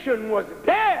nation was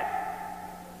dead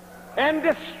and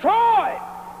destroyed.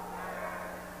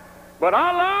 But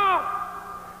Allah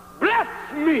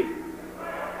blessed me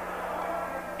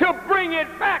to bring it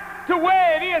back to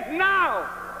where it is now.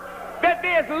 That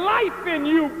there's life in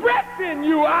you, breath in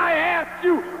you. I ask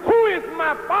you, who is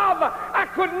my father? I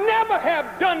could never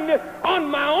have done this on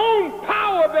my own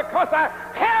power, because I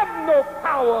have no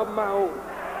power of my own.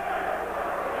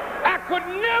 I could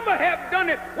never have done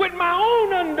it with my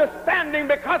own understanding,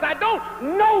 because I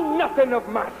don't know nothing of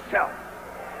myself.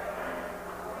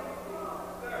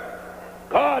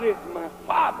 God is my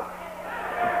Father.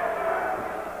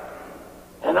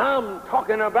 And I'm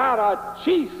talking about a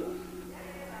Jesus,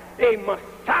 a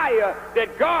Messiah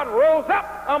that God rose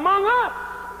up among us.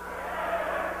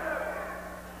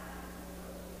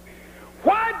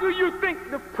 Why do you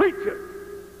think the preachers,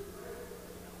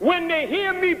 when they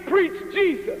hear me preach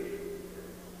Jesus,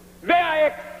 they are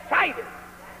excited?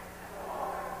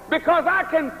 Because I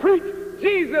can preach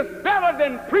Jesus better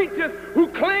than preachers who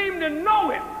claim to know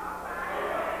him.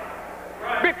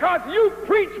 Because you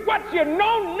preach what you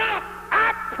know not.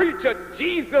 I preach a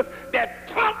Jesus that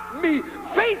taught me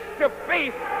face to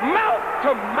face, mouth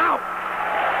to mouth.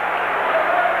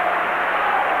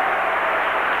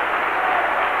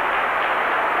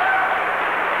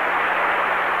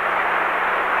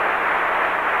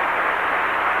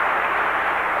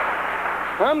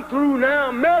 I'm through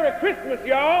now. Merry Christmas,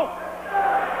 y'all.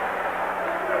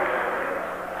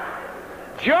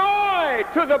 Joy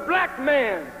to the black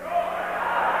man.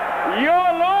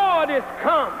 Your Lord is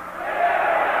come.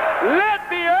 Let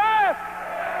the earth,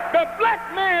 the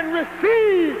black man,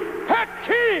 receive her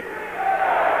king.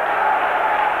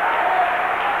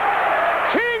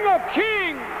 King of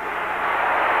kings,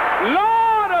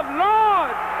 Lord of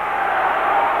lords,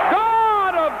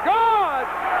 God of gods,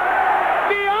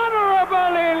 the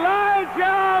Honorable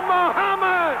Elijah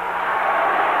Muhammad.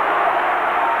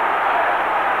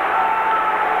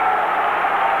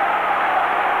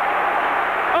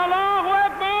 Allahu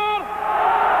Akbar,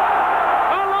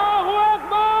 Allahu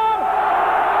Akbar,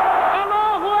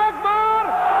 Allahu Akbar,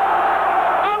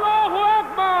 Allahu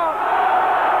Akbar.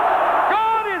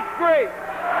 God is great.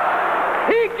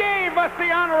 He gave us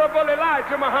the Honorable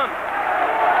Elijah Muhammad.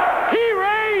 He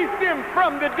raised him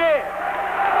from the dead.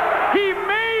 He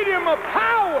made him a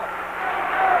power.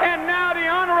 And now the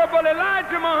Honorable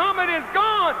Elijah Muhammad is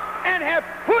gone and has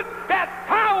put that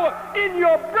power in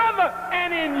your brother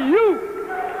and in you.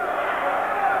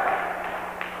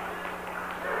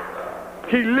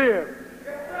 He lives.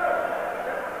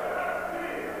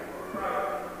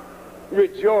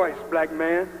 Rejoice, black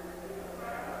man.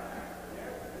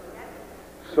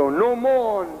 So no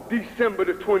more on December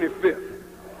the 25th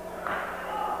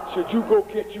should you go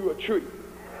get you a tree.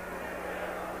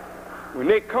 When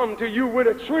they come to you with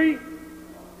a tree,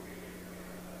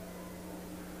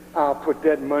 I'll put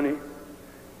that money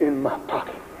in my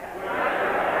pocket.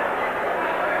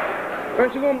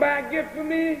 Aren't you going to buy a gift for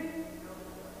me?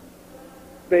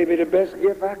 Baby, the best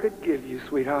gift I could give you,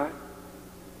 sweetheart,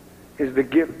 is the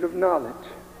gift of knowledge.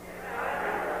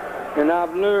 And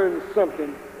I've learned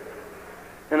something,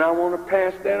 and I want to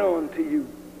pass that on to you.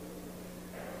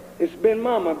 It's been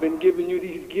Mama been giving you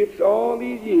these gifts all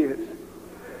these years.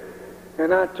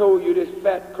 And I told you this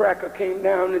fat cracker came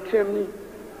down the chimney.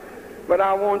 But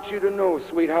I want you to know,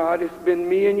 sweetheart, it's been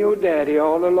me and your daddy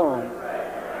all along.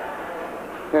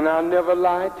 And I'll never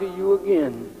lie to you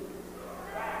again.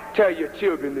 Tell your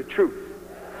children the truth.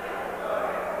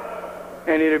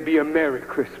 And it'll be a Merry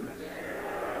Christmas.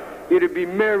 It'll be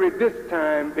merry this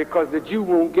time because the Jew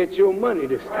won't get your money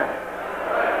this time.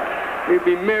 It'll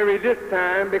be merry this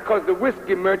time because the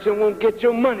whiskey merchant won't get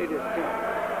your money this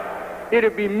time. It'll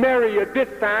be merrier this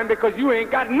time because you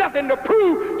ain't got nothing to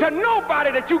prove to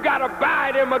nobody that you got to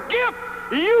buy them a gift.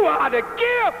 You are the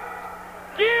gift.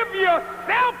 Give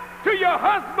yourself to your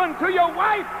husband, to your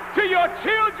wife, to your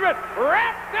children,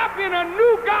 wrapped up in a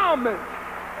new garment.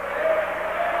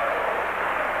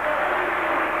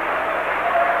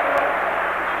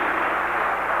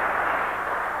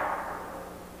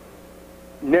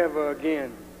 Never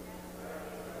again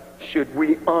should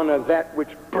we honor that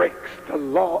which breaks the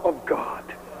law of God.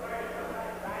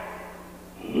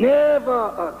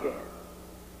 Never again.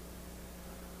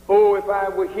 Oh, if I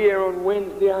were here on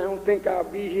Wednesday, I don't think I'll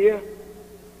be here.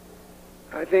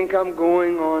 I think I'm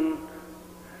going on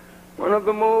one of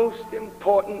the most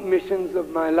important missions of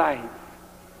my life.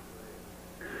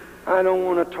 I don't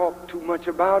want to talk too much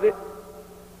about it.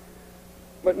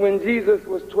 But when Jesus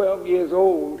was 12 years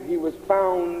old, he was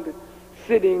found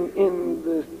sitting in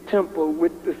the temple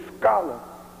with the scholars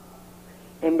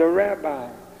and the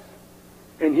rabbis,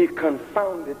 and he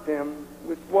confounded them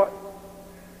with what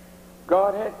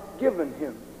God had given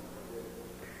him.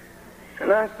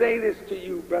 And I say this to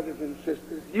you, brothers and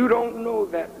sisters, you don't know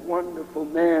that wonderful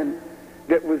man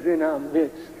that was in our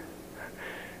midst.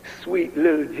 Sweet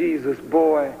little Jesus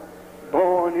boy,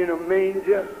 born in a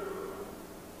manger.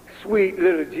 Sweet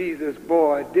little Jesus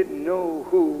boy didn't know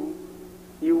who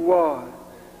you was.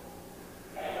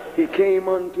 He came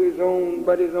unto his own,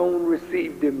 but his own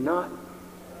received him not.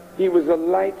 He was a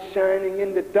light shining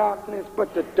in the darkness,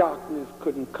 but the darkness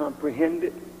couldn't comprehend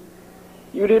it.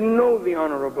 You didn't know the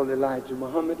Honorable Elijah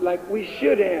Muhammad like we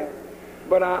should have,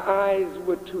 but our eyes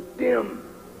were too dim.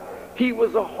 He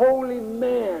was a holy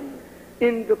man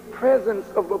in the presence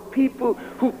of a people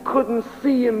who couldn't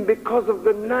see him because of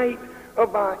the night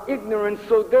of our ignorance,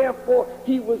 so therefore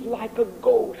he was like a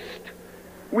ghost.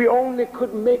 We only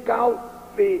could make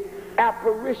out the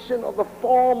apparition or the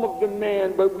form of the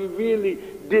man, but we really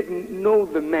didn't know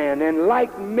the man. And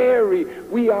like Mary,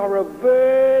 we are a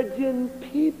virgin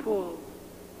people.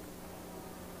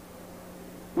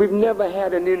 We've never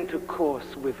had an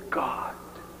intercourse with God.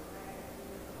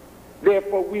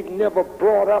 Therefore, we've never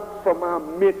brought up from our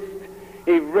midst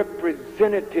a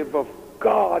representative of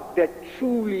God that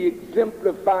truly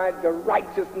exemplified the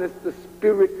righteousness, the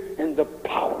spirit, and the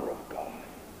power of God.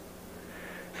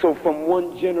 So from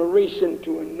one generation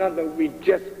to another, we've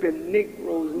just been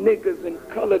Negroes, niggers, and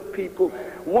colored people.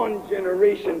 One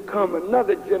generation come,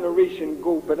 another generation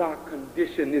go, but our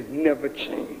condition is never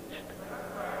changed.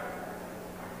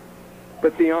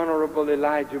 But the Honorable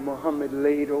Elijah Muhammad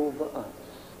laid over us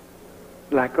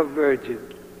like a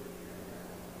virgin,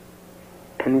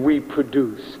 and we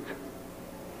produced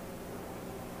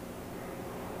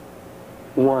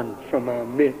one from our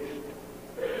midst.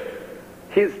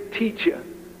 His teacher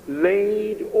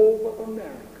laid over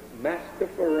America, Master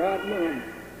Farrakhan,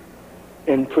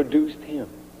 and produced him.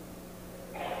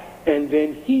 And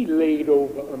then he laid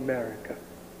over America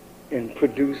and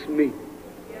produced me.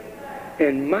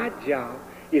 And my job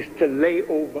is to lay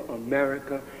over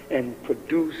America and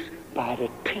produce by the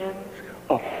tens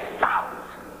of thousands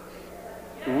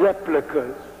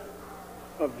replicas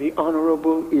of the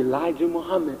Honorable Elijah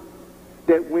Muhammad,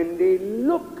 that when they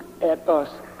look at us,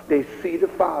 they see the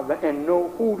Father and know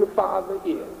who the Father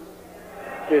is.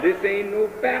 That this ain't no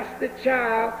bastard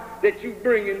child that you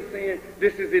bring in saying,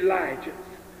 this is Elijah's,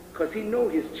 because he know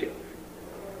his children.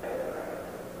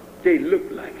 They look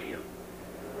like him.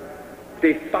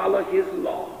 They follow his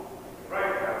law.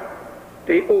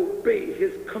 They obey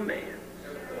his commands.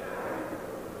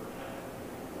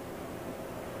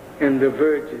 And the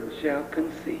virgin shall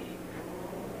conceive,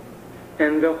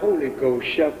 and the Holy Ghost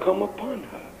shall come upon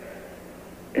her.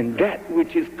 And that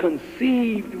which is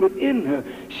conceived within her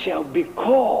shall be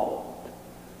called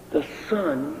the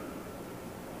Son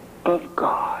of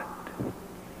God.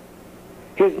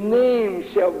 His name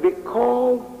shall be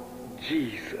called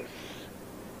Jesus,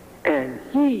 and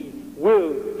he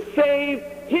will save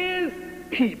his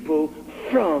people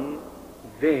from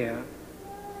their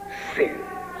sins.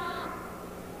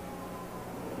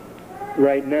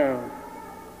 Right now,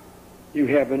 you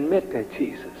haven't met that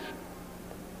Jesus.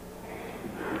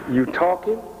 You talk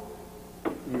him,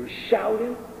 you shout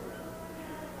him,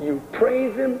 you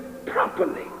praise him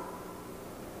properly,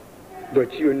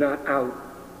 but you're not out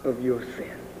of your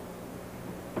sin.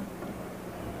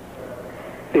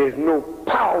 There's no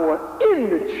power in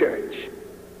the church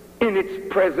in its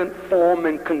present form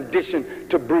and condition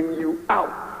to bring you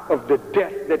out of the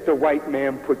death that the white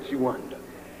man puts you under.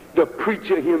 The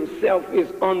preacher himself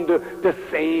is under the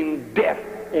same death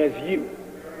as you.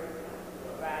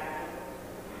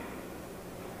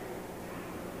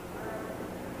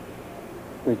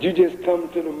 But you just come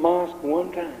to the mosque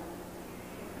one time.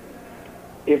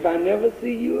 If I never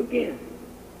see you again,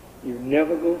 you're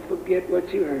never going to forget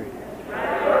what you heard.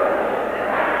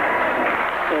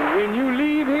 And when you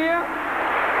leave here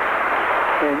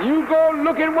and you go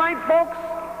look at white folks,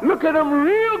 look at them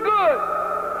real good.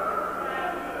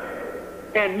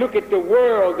 And look at the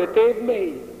world that they've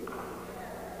made.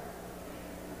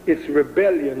 It's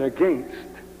rebellion against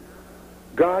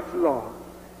God's law.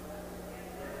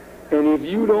 And if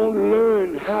you don't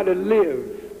learn how to live,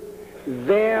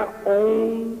 their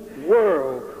own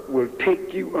world will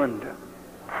take you under.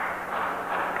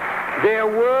 Their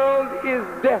world is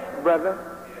death, brother.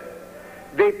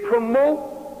 They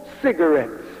promote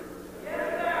cigarettes.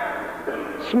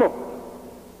 Smoke.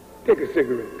 Take a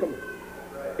cigarette. Come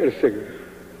on. Get a cigarette.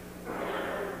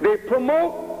 They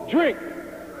promote drink.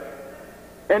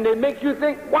 And they make you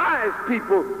think wise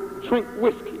people drink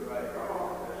whiskey.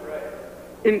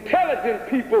 Intelligent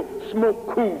people smoke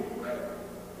cool.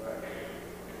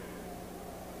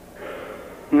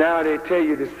 Now they tell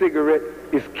you the cigarette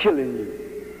is killing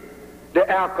you. The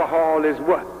alcohol is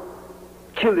what?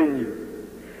 Killing you.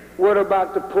 What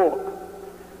about the pork?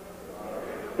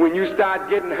 When you start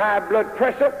getting high blood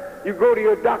pressure, you go to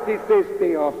your doctor and say,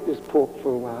 stay off this pork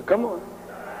for a while. Come on.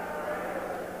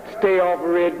 Stay off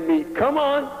red meat. Come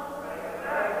on.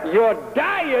 Your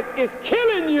diet is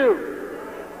killing you.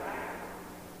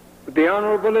 But the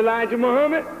Honorable Elijah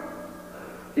Muhammad,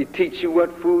 he teach you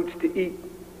what foods to eat,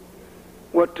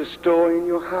 what to store in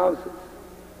your houses,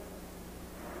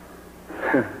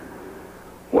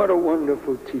 What a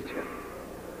wonderful teacher.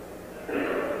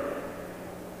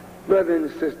 Brother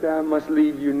and sister, I must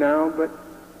leave you now, but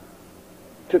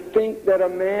to think that a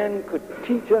man could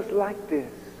teach us like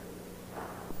this.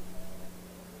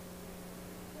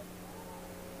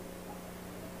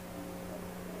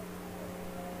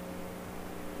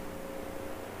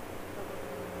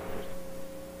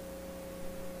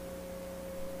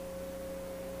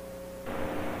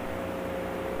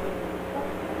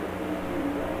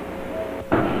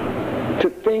 To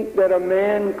think that a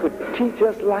man could teach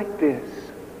us like this.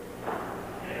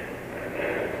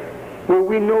 Where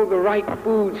we know the right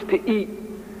foods to eat.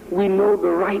 We know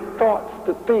the right thoughts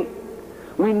to think.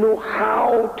 We know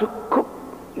how to cook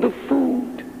the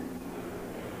food.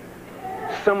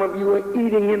 Some of you are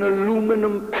eating in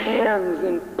aluminum pans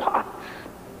and pots,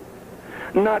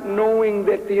 not knowing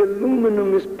that the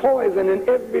aluminum is poison, and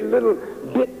every little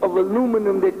bit of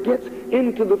aluminum that gets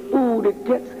into the food, it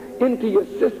gets into your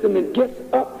system, it gets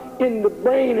up in the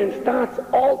brain and starts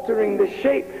altering the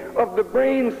shape of the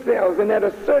brain cells, and at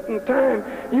a certain time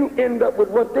you end up with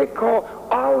what they call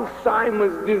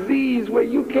Alzheimer's disease, where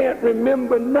you can't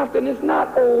remember nothing. It's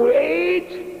not old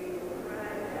age,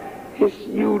 it's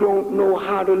you don't know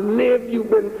how to live. You've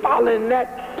been following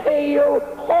that pale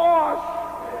horse.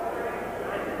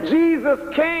 Jesus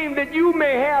came that you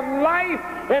may have life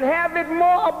and have it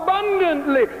more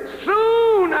abundantly.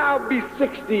 Soon I'll be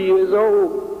 60 years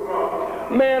old.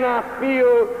 Man, I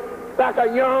feel like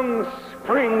a young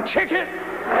spring chicken.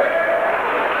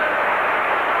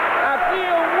 I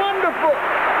feel wonderful.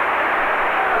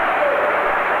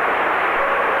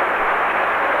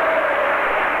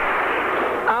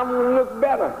 I'm going to look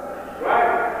better.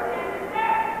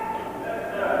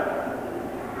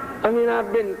 I mean,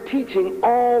 I've been teaching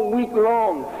all week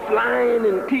long, flying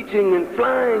and teaching and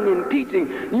flying and teaching.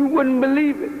 You wouldn't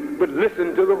believe it, but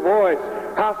listen to the voice,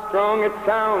 how strong it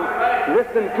sounds.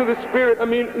 Listen to the spirit. I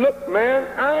mean, look, man,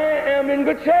 I am in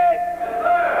good shape.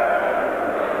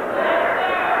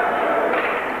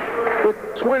 With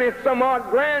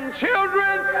 20-some-odd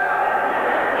grandchildren.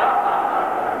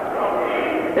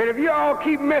 And if you all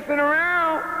keep messing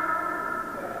around,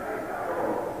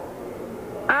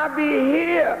 I'll be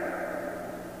here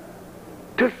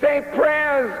to say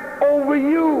prayers over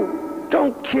you.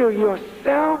 Don't kill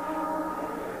yourself.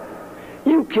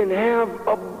 You can have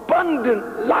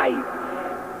abundant life.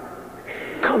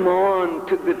 Come on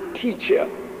to the teacher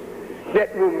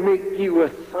that will make you a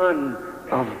son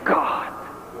of God.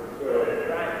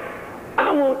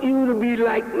 I want you to be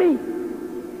like me.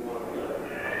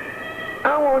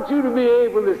 I want you to be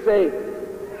able to say,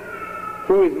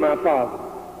 who is my father?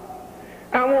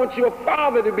 I want your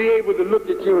father to be able to look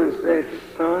at you and say,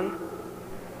 son,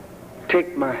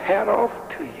 take my hat off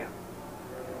to you.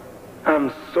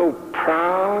 I'm so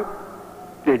proud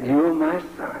that you're my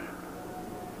son.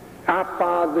 I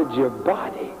fathered your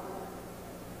body,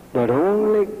 but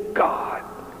only God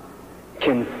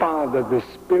can father the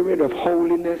spirit of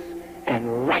holiness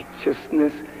and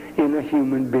righteousness in a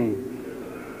human being.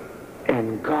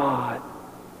 And God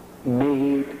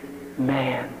made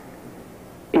man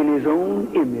in his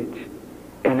own image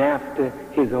and after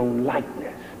his own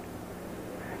likeness.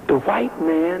 The white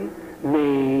man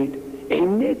made a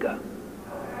nigger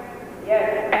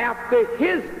after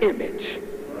his image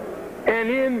and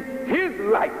in his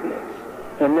likeness.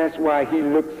 And that's why he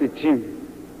looks at you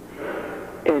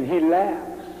and he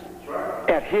laughs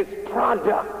at his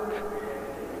product.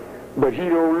 But he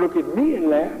don't look at me and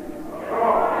laugh.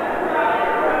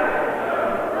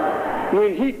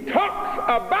 When he talks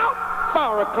about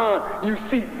Farrakhan, you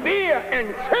see fear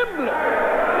and trembling.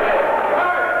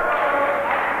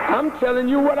 I'm telling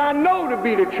you what I know to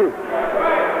be the truth.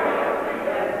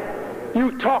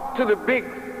 You talk to the big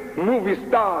movie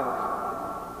stars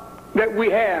that we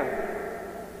have.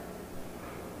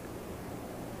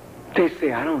 They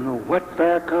say, I don't know what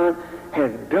Farrakhan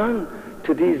has done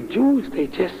to these Jews.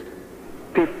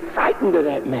 They're frightened of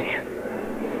that man.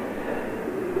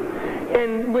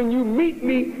 And when you meet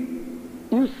me,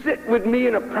 you sit with me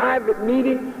in a private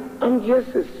meeting, I'm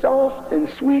just as soft and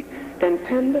sweet and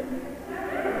tender.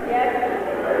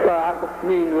 Yes. Well, I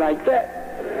mean like that.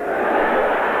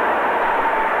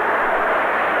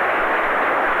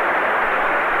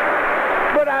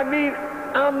 But I mean,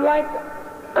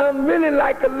 I'm really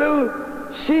like a little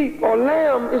sheep or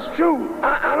lamb. It's true.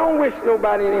 I don't wish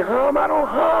nobody any harm. I don't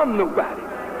harm nobody.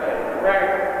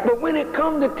 But when it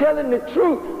comes to telling the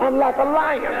truth, I'm like a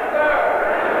lion.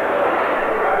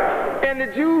 And the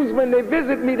Jews, when they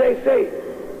visit me, they say,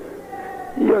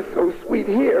 you're so sweet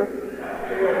here.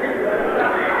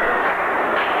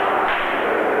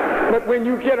 But when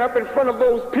you get up in front of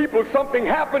those people, something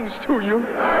happens to you.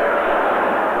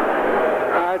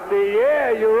 I say,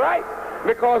 yeah, you're right.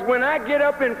 Because when I get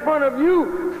up in front of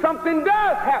you, something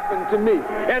does happen to me.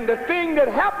 And the thing that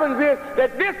happens is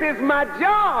that this is my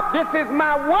job, this is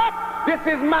my work, this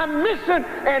is my mission,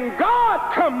 and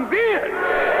God comes in,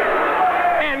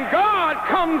 and God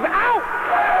comes out.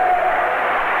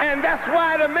 And that's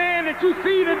why the man that you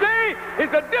see today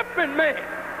is a different man.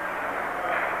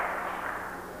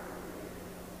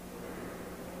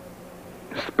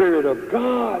 The Spirit of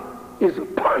God is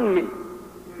upon me,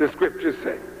 the scriptures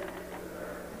say.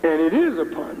 And it is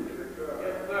upon me.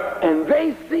 And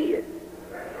they see it.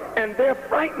 And they're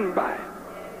frightened by it.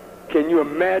 Can you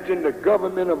imagine the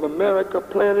government of America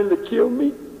planning to kill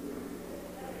me?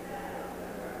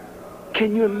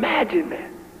 Can you imagine that?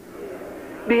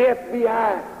 The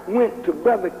FBI went to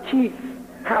Brother Keith's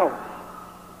house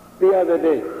the other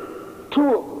day.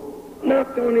 2 of them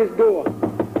knocked on his door.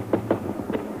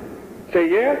 Say,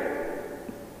 yes?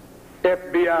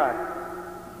 FBI.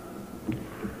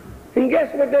 And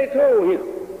guess what they told him?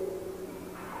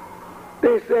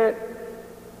 They said,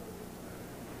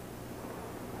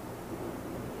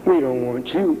 we don't want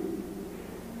you.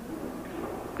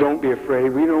 Don't be afraid,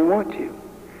 we don't want you.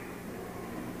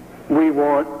 We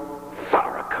want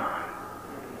Farrakhan.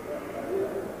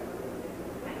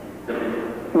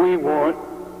 We want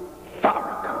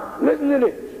Farrakhan. Listen to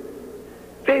this.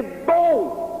 They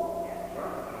both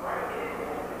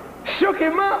shook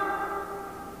him up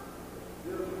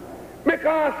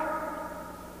because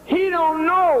he don't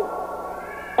know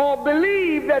or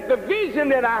believe that the vision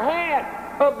that I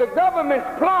had of the government's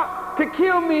plot to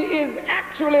kill me is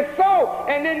actually so.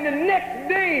 And then the next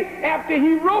day, after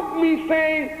he wrote me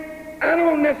saying, I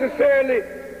don't necessarily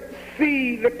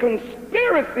see the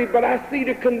conspiracy, but I see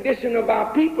the condition of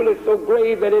our people is so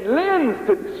grave that it lends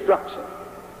to destruction.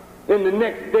 Then the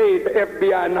next day, the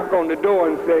FBI knock on the door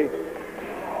and say,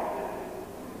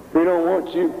 we don't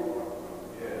want you.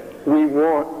 We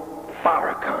want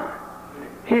Farrakhan.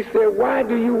 He said, why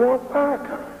do you want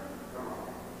Farrakhan?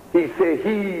 He said,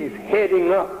 he's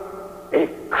heading up a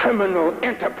criminal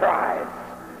enterprise.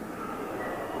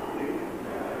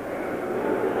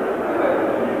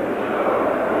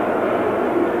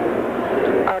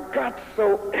 I got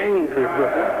so angry,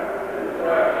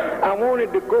 brother. I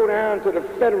wanted to go down to the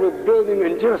federal building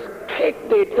and just kick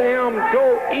the damn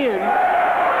door in.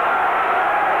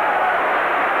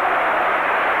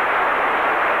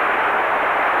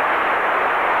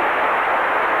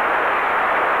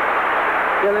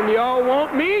 Telling y'all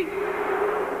want me?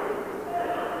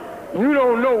 You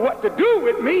don't know what to do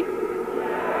with me.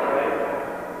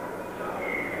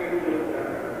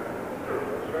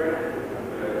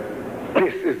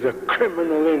 This is a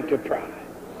criminal enterprise.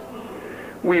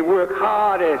 We work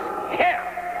hard as hell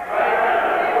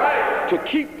to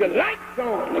keep the lights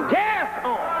on, the gas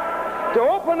on, to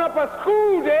open up a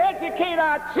school to educate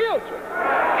our children.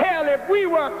 Hell, if we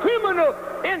were a criminal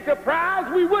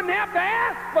enterprise, we wouldn't have to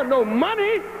ask for no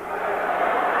money.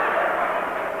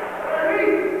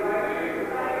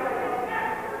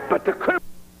 But the criminal